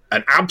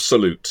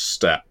absolute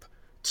step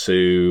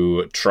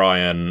to try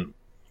and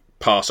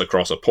pass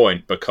across a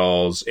point,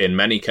 because in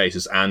many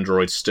cases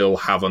androids still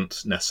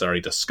haven't necessarily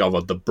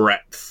discovered the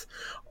breadth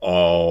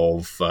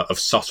of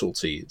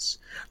subtleties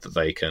that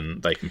they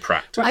can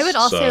practice. I would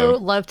also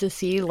love to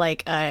see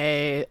like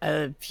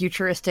a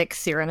futuristic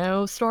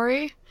Cyrano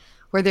story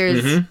where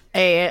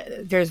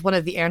there's one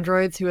of the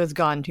androids who has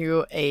gone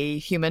to a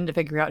human to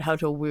figure out how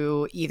to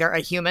woo either a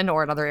human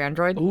or another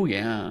android. Oh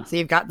yeah. So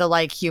you've got the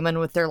like human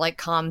with their like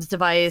comms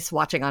device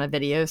watching on a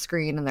video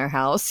screen in their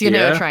house,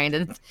 trying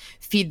to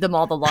feed them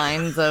all the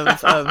lines of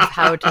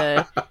how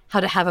to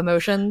have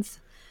emotions.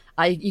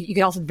 You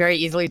can also very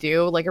easily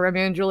do like a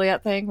Romeo and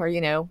Juliet thing where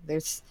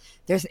there's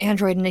an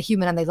android and a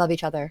human and they love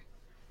each other.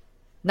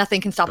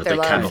 Nothing can stop their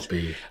love. Cannot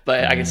be.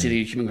 But I can see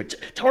the human going,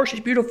 tell her she's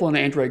beautiful, and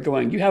the android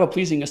going, you have a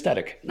pleasing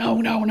aesthetic. No.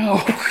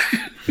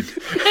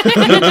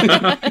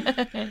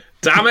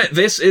 Damn it,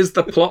 this is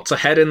the plot to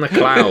Head in the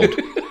Cloud.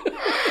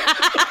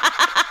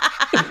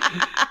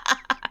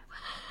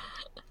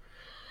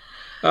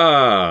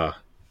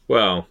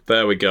 Well,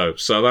 there we go.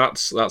 So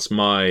that's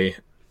my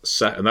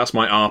set, and that's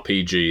my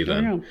RPG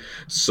then. Yeah.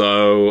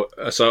 So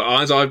as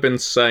I've been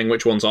saying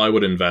which ones I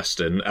would invest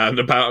in, and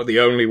about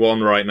the only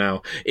one right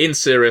now, in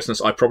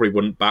seriousness, I probably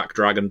wouldn't back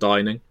Dragon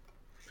Dining.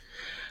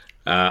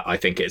 I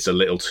think it's a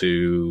little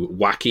too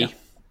wacky. Yeah.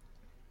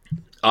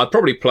 I'd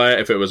probably play it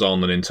if it was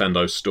on the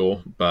Nintendo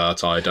store,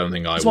 but I don't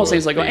think I would. Small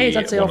things like, hey,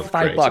 that's sale for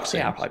 $5.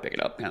 Yeah, I'll probably pick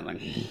it up, kind of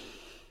thing.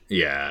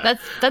 Yeah.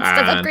 That's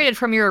upgraded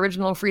from your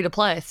original free to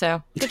play,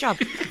 so good job.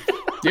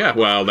 Yeah,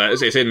 well,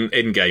 it's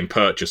in-game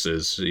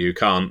purchases. You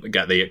can't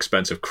get the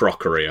expensive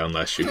crockery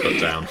unless you put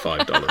down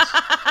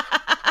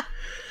 $5.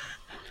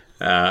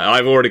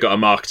 I've already got a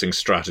marketing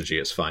strategy.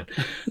 It's fine.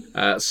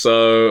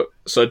 So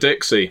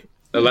Dixie,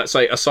 let's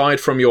say, aside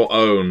from your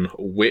own,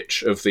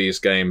 which of these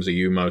games are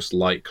you most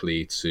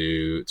likely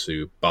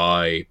to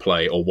buy,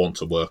 play, or want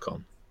to work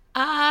on?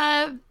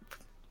 I'd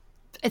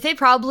say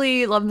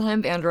probably Love and the Hymn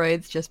of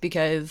Androids, just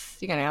because,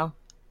 you know,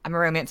 I'm a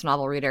romance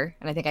novel reader,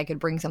 and I think I could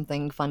bring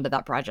something fun to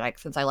that project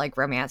since I like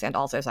romance and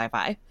also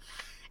sci-fi.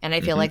 And I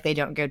feel like they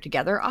don't go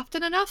together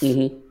often enough.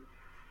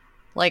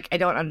 Like, I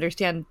don't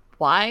understand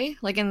why,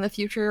 like, in the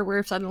future,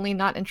 we're suddenly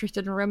not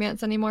interested in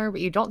romance anymore, but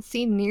you don't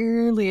see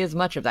nearly as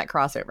much of that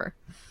crossover.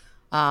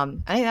 I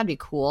think that'd be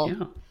cool.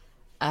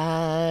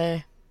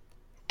 Yeah.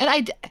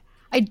 And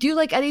I do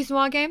like Eddie's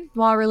Noir game.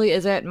 Noir really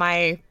isn't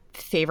my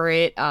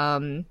favorite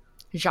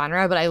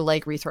genre, but I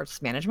like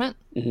resource management.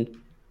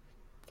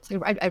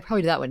 So I'd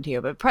probably do that one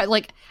too. But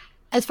like,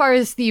 as far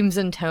as themes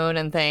and tone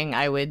and thing,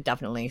 I would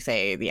definitely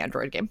say the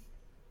Android game.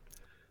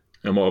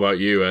 And what about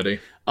you, Eddie?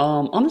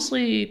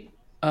 Honestly,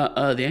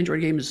 the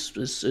Android game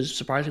is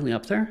surprisingly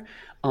up there.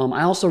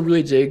 I also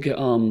really dig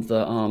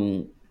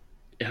the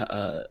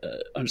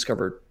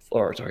Undiscovered,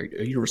 or sorry,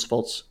 Universal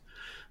Faults.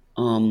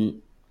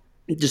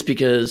 Just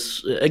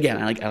because, again,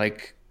 I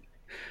like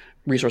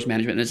resource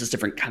management, and it's this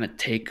different kind of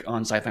take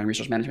on sci-fi and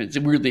resource management.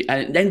 It's weirdly,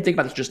 I didn't think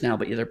about this just now,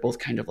 but yeah, they're both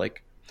kind of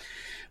like,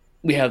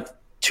 we have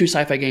 2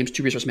 sci-fi games,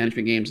 2 resource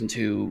management games, and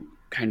 2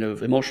 kind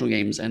of emotional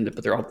games,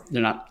 but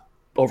they're not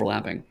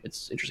overlapping.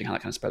 It's interesting how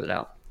that kind of spread it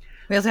out.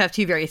 We also have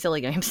 2 very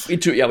silly games.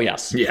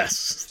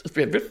 Yes.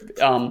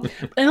 And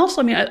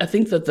also, I mean, I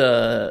think that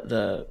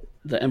the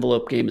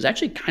envelope game is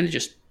actually kind of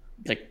just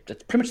like,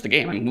 that's pretty much the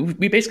game. I mean,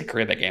 we basically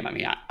created that game. I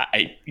mean,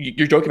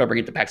 you're joking about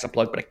bringing it to PAX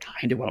Unplugged, but I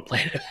kind of want to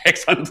play it at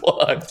PAX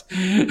Unplugged.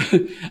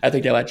 I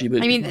think that actually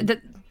would. I mean,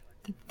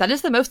 that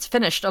is the most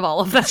finished of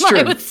all of them,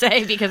 I would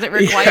say, because it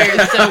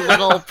requires so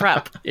little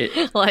prep.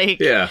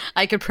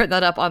 I could print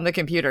that up on the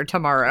computer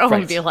tomorrow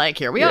and be like,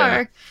 here we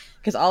are.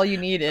 Because all you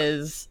need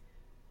is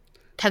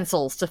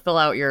pencils to fill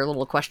out your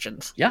little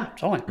questions. Yeah,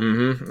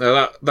 totally.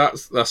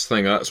 That's the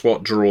thing. That's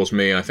what draws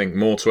me, I think,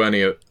 more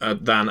to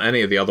than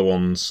any of the other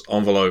ones.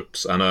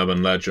 Envelopes and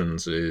Urban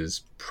Legends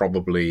is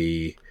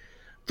probably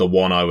the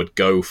one I would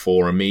go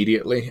for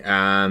immediately,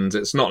 and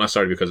it's not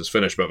necessarily because it's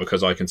finished, but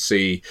because I can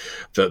see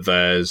that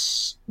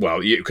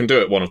you can do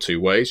it one of 2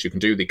 ways. You can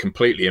do the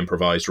completely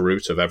improvised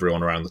route of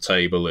everyone around the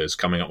table is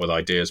coming up with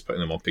ideas,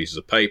 putting them on pieces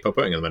of paper,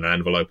 putting them in an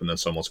envelope, and then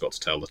someone's got to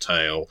tell the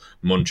tale,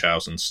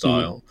 Munchausen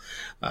style.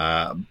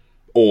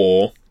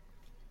 Or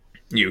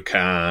you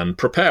can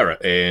prepare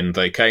it in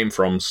They Came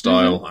From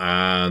style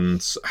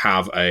and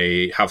have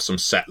some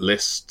set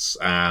lists,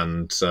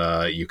 and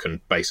you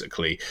can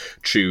basically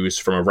choose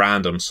from a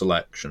random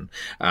selection,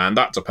 and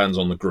that depends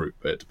on the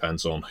group. It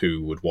depends on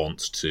who would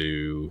want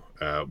to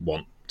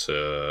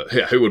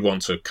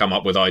come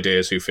up with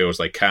ideas, who feels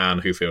they can,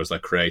 who feels they're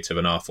creative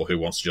enough, or who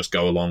wants to just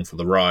go along for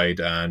the ride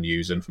and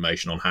use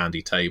information on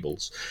handy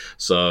tables.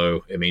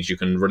 So it means you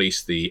can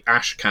release the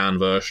Ashcan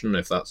version,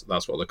 if that's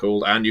what they're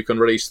called, and you can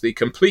release the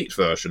complete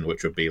version,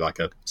 which would be like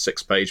a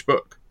 6-page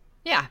book.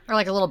 Yeah, or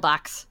like a little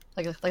box,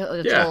 like a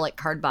little like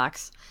card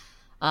box.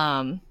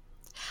 I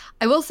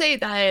will say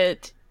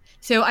that.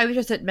 So I was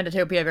just at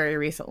Metatopia very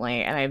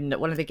recently, and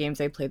one of the games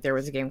I played there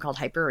was a game called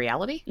Hyper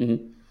Reality.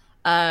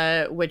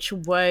 Which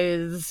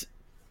was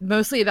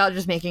mostly about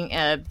just making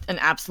an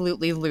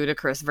absolutely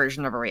ludicrous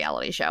version of a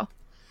reality show.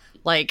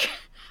 Like,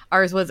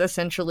 ours was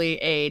essentially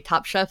a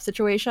Top Chef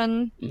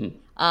situation,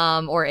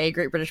 or a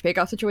Great British Bake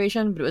Off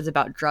situation, but it was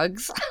about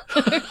drugs.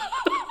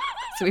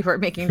 So we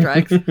weren't making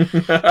drugs. We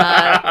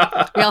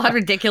all had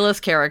ridiculous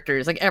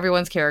characters. Like,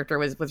 everyone's character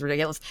was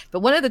ridiculous.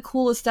 But one of the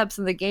coolest steps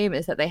in the game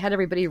is that they had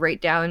everybody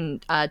write down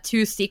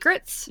 2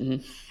 secrets,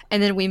 and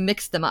then we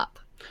mixed them up.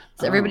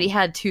 So everybody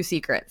had 2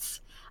 secrets.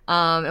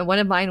 And one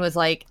of mine was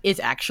like, is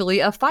actually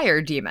a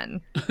fire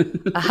demon.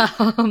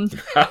 One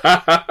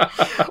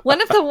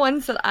of the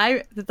ones that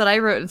I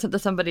wrote and sent to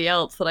somebody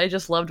else that I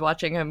just loved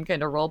watching him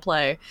kind of role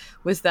play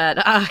was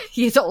that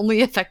he's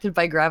only affected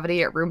by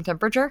gravity at room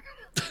temperature.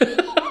 So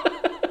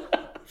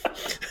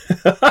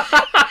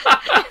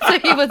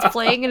he was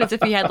playing it as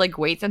if he had like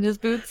weights in his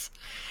boots.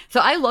 So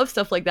I love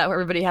stuff like that where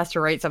everybody has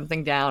to write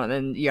something down and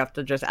then you have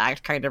to just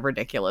act kind of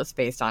ridiculous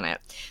based on it.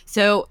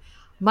 So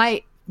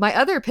my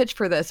other pitch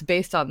for this,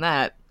 based on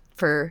that,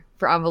 for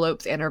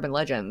Envelopes and Urban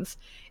Legends,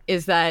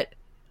 is that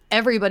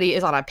everybody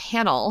is on a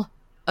panel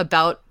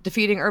about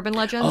defeating Urban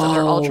Legends, and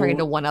they're all trying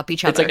to one-up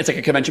each other. It's like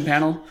a convention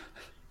panel?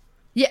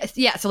 Yes,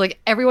 yeah. So, like,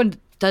 everyone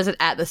does it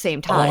at the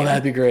same time. Oh,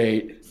 that'd be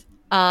great.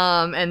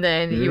 And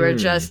then you are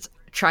just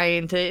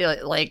trying to,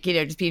 like, you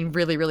know, just being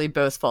really, really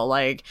boastful.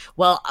 Like,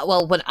 well,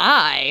 when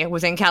I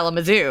was in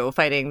Kalamazoo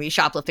fighting the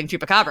shoplifting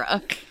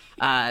chupacabra,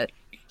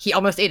 he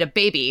almost ate a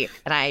baby,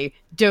 and I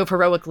dove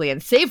heroically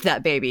and saved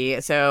that baby.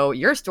 So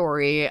your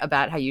story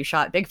about how you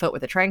shot Bigfoot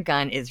with a trank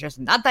gun is just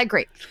not that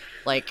great.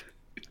 Like,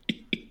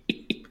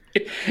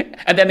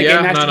 and then the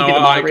game has to be the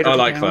moderator. I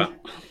like that.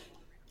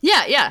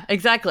 Yeah,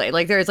 exactly.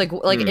 Like there's and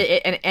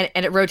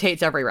it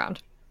rotates every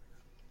round.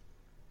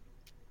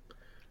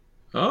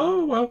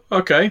 Oh well,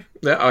 okay.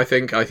 Yeah, I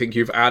think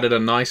you've added a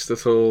nice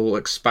little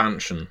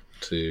expansion.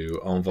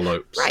 to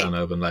Envelopes Right. and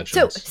Urban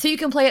Legends. So you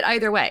can play it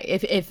either way.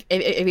 If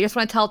you just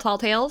want to tell tall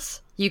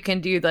tales, you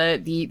can do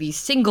the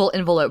single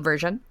envelope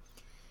version.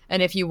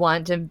 And if you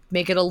want to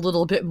make it a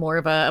little bit more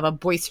of a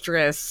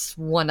boisterous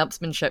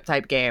one-upsmanship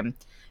type game,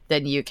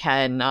 then you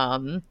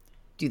can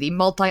do the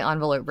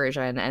multi-envelope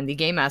version. And the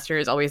game master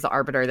is always the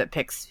arbiter that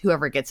picks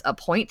whoever gets a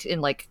point in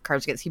like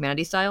Cards Against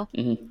Humanity style.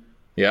 Mm-hmm.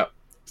 Yeah.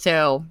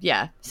 So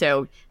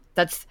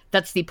that's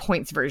the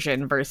points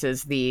version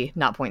versus the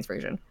not points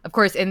version. Of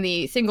course, in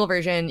the single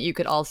version, you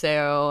could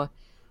also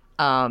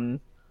have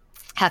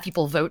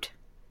people vote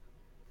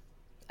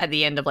at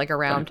the end of like a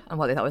round on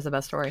what they thought was the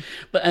best story.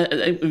 But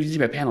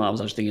using my panel, I was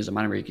thinking as a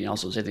minor, you can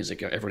also say things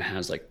like everyone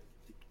has like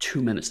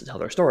 2 minutes to tell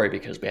their story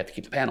because we have to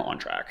keep the panel on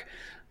track.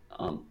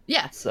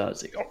 Yeah. So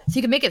it's like, So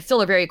you can make it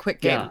still a very quick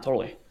game. yeah,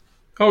 totally.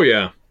 Oh,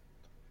 yeah.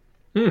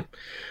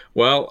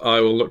 Well, I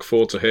will look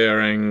forward to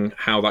hearing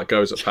how that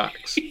goes at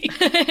PAX.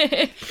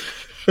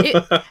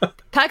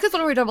 PAX is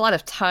one where we don't have a lot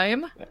of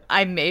time.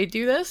 I may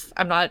do this.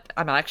 I'm not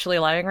actually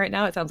lying right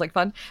now. It sounds like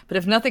fun. But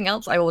if nothing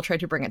else, I will try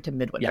to bring it to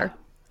Midwinter. Yeah.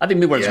 I think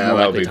Midwinter's more that'll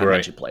likely be time to great.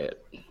 actually play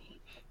it.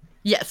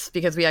 Yes,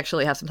 because we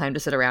actually have some time to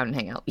sit around and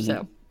hang out.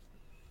 So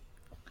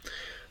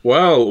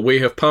Well, we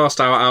have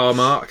passed our hour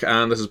mark,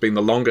 and this has been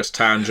the longest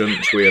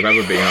tangent we have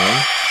ever been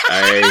on.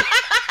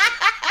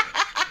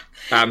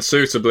 And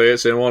suitably,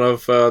 it's in one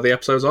of the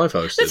episodes I've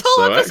hosted. this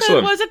whole so episode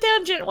excellent. was a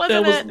tangent,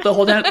 wasn't it? The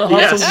whole the episode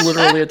Yes. was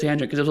literally a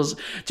tangent because it was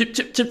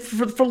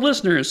for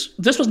listeners.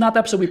 This was not the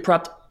episode we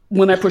prepped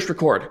when I pushed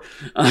record.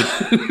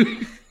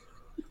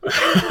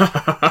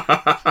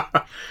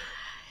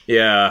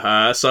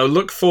 Yeah, so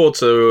look forward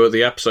to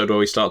the episode where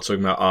we start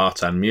talking about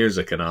art and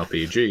music and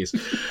RPGs,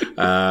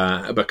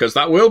 because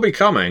that will be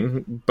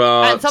coming.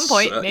 But At some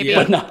point, maybe.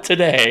 yeah, But not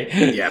today.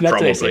 yeah, Not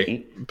today, probably,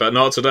 Satan. but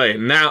not today.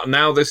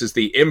 Now this is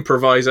the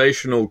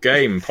improvisational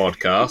game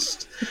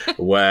podcast,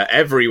 where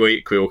every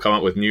week we will come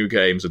up with new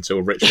games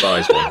until Rich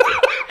buys one.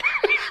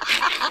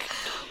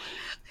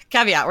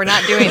 Caveat, we're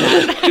not doing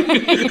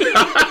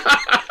that.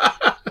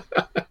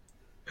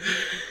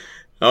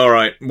 All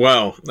right.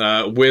 Well,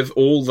 with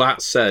all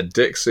that said,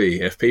 Dixie,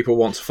 if people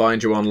want to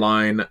find you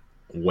online,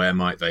 where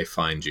might they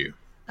find you?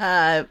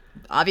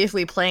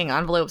 Obviously playing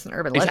Envelopes and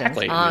Urban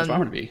Exactly. Legends. That's what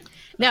I'm going to be.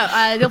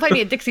 No, they'll find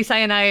me at Dixie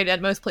Cyanide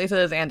at most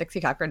places and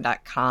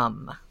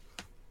DixieCochran.com.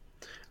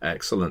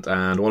 Excellent.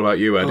 And what about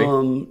you,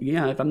 Eddie?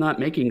 Yeah, if I'm not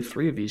making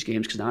 3 of these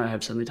games, because now I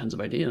have suddenly tons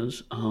of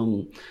ideas,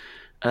 I'm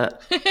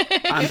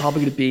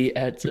probably going to be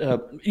at...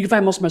 you can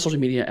find most of my social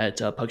media at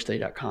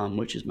pugstudy.com,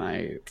 which is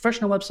my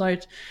professional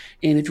website.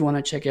 And if you want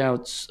to check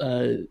out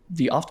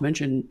the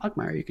oft-mentioned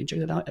Pugmire, you can check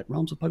that out at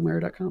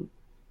realmsofpugmire.com.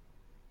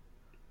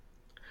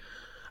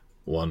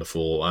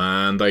 Wonderful.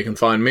 And they can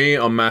find me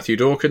on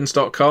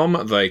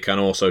MatthewDawkins.com. They can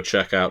also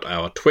check out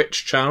our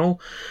Twitch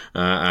channel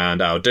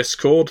and our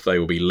Discord. They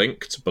will be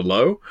linked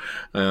below.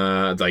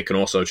 They can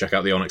also check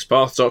out the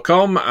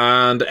OnyxPath.com,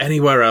 and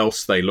anywhere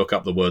else they look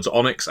up the words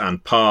Onyx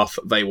and Path,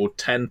 they will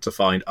tend to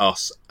find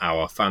us,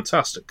 our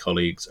fantastic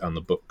colleagues, and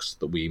the books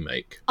that we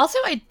make. Also,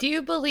 I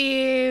do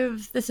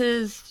believe this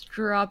is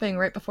dropping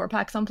right before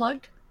PAX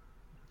Unplugged.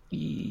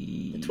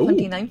 The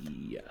 29th.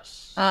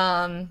 Yes.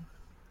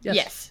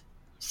 Yes.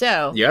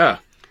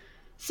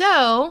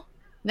 So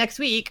next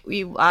week,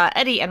 we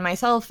Eddie and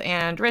myself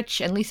and Rich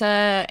and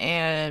Lisa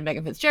and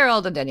Megan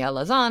Fitzgerald and Danielle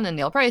Lazan and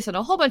Neil Price and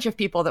a whole bunch of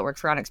people that work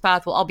for Onyx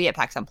Path will all be at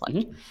PAX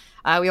Unplugged.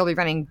 Mm-hmm. We will be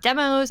running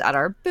demos at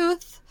our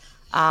booth.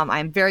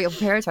 I'm very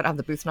prepared, so I don't have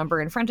the booth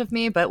number in front of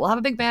me, but we'll have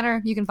a big banner.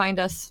 You can find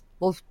us.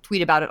 We'll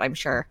tweet about it, I'm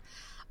sure.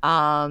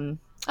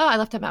 Oh, I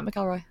left out Matt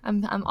McElroy.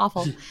 I'm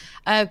awful.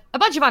 A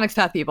bunch of Onyx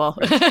Path people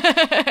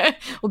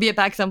will be at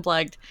PAX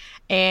Unplugged.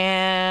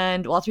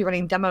 And we'll also be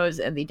running demos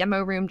in the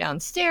demo room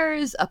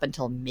downstairs up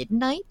until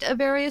midnight of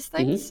various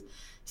things. Mm-hmm.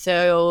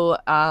 So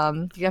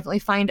you definitely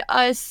find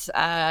us,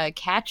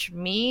 catch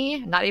me,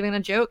 not even a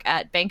joke,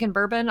 at Bank and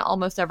Bourbon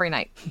almost every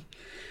night.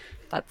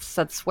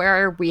 That's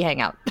where we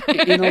hang out.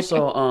 And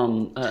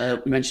also,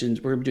 we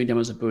mentioned we're going to be doing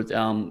demos at booth.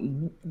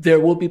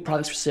 There will be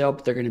products for sale,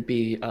 but they're going to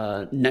be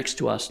next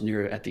to us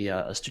near at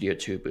the Studio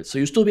 2 booth. So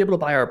you'll still be able to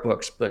buy our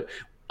books, but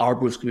our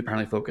booth's going to be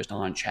primarily focused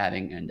on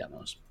chatting and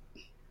demos.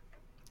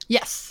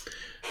 Yes.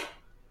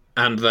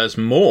 And there's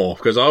more,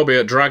 because I'll be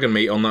at Dragon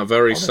Meet on that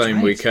very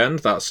same weekend.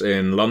 That's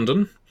in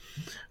London.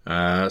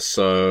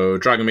 So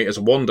Dragon Meet is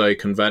a one-day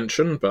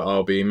convention, but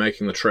I'll be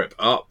making the trip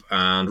up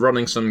and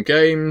running some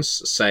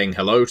games, saying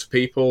hello to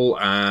people,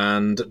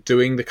 and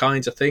doing the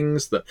kinds of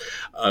things that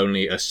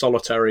only a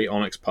solitary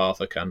Onyx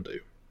Pather can do.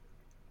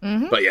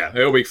 Mm-hmm. But yeah,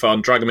 it'll be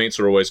fun. Dragon Meets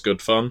are always good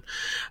fun.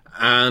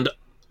 And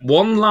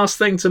one last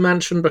thing to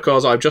mention,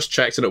 because I've just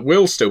checked and it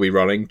will still be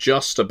running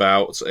just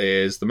about,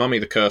 is the Mummy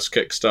the Curse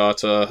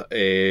Kickstarter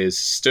is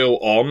still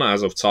on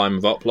as of time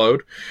of upload.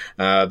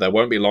 There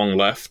won't be long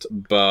left,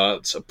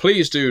 but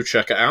please do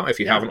check it out if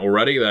you haven't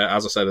already.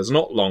 As I said, there's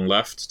not long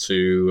left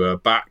to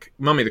back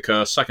Mummy the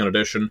Curse 2nd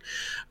edition,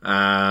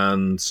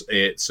 and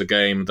it's a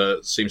game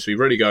that seems to be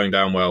really going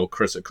down well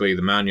critically,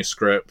 the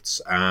manuscripts,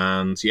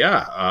 and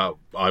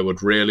I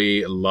would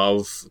really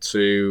love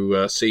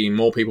to see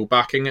more people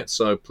backing it.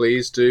 So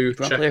please do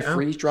check it out. If you want to play a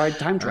freeze-dried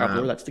time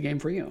traveler, that's the game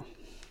for you.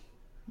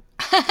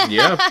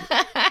 Yeah.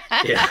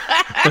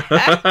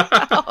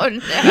 Oh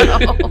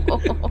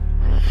no.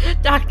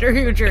 Doctor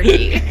Who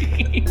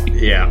journey.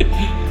 Yeah.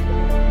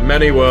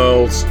 Many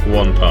worlds,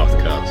 one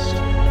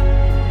pathcast.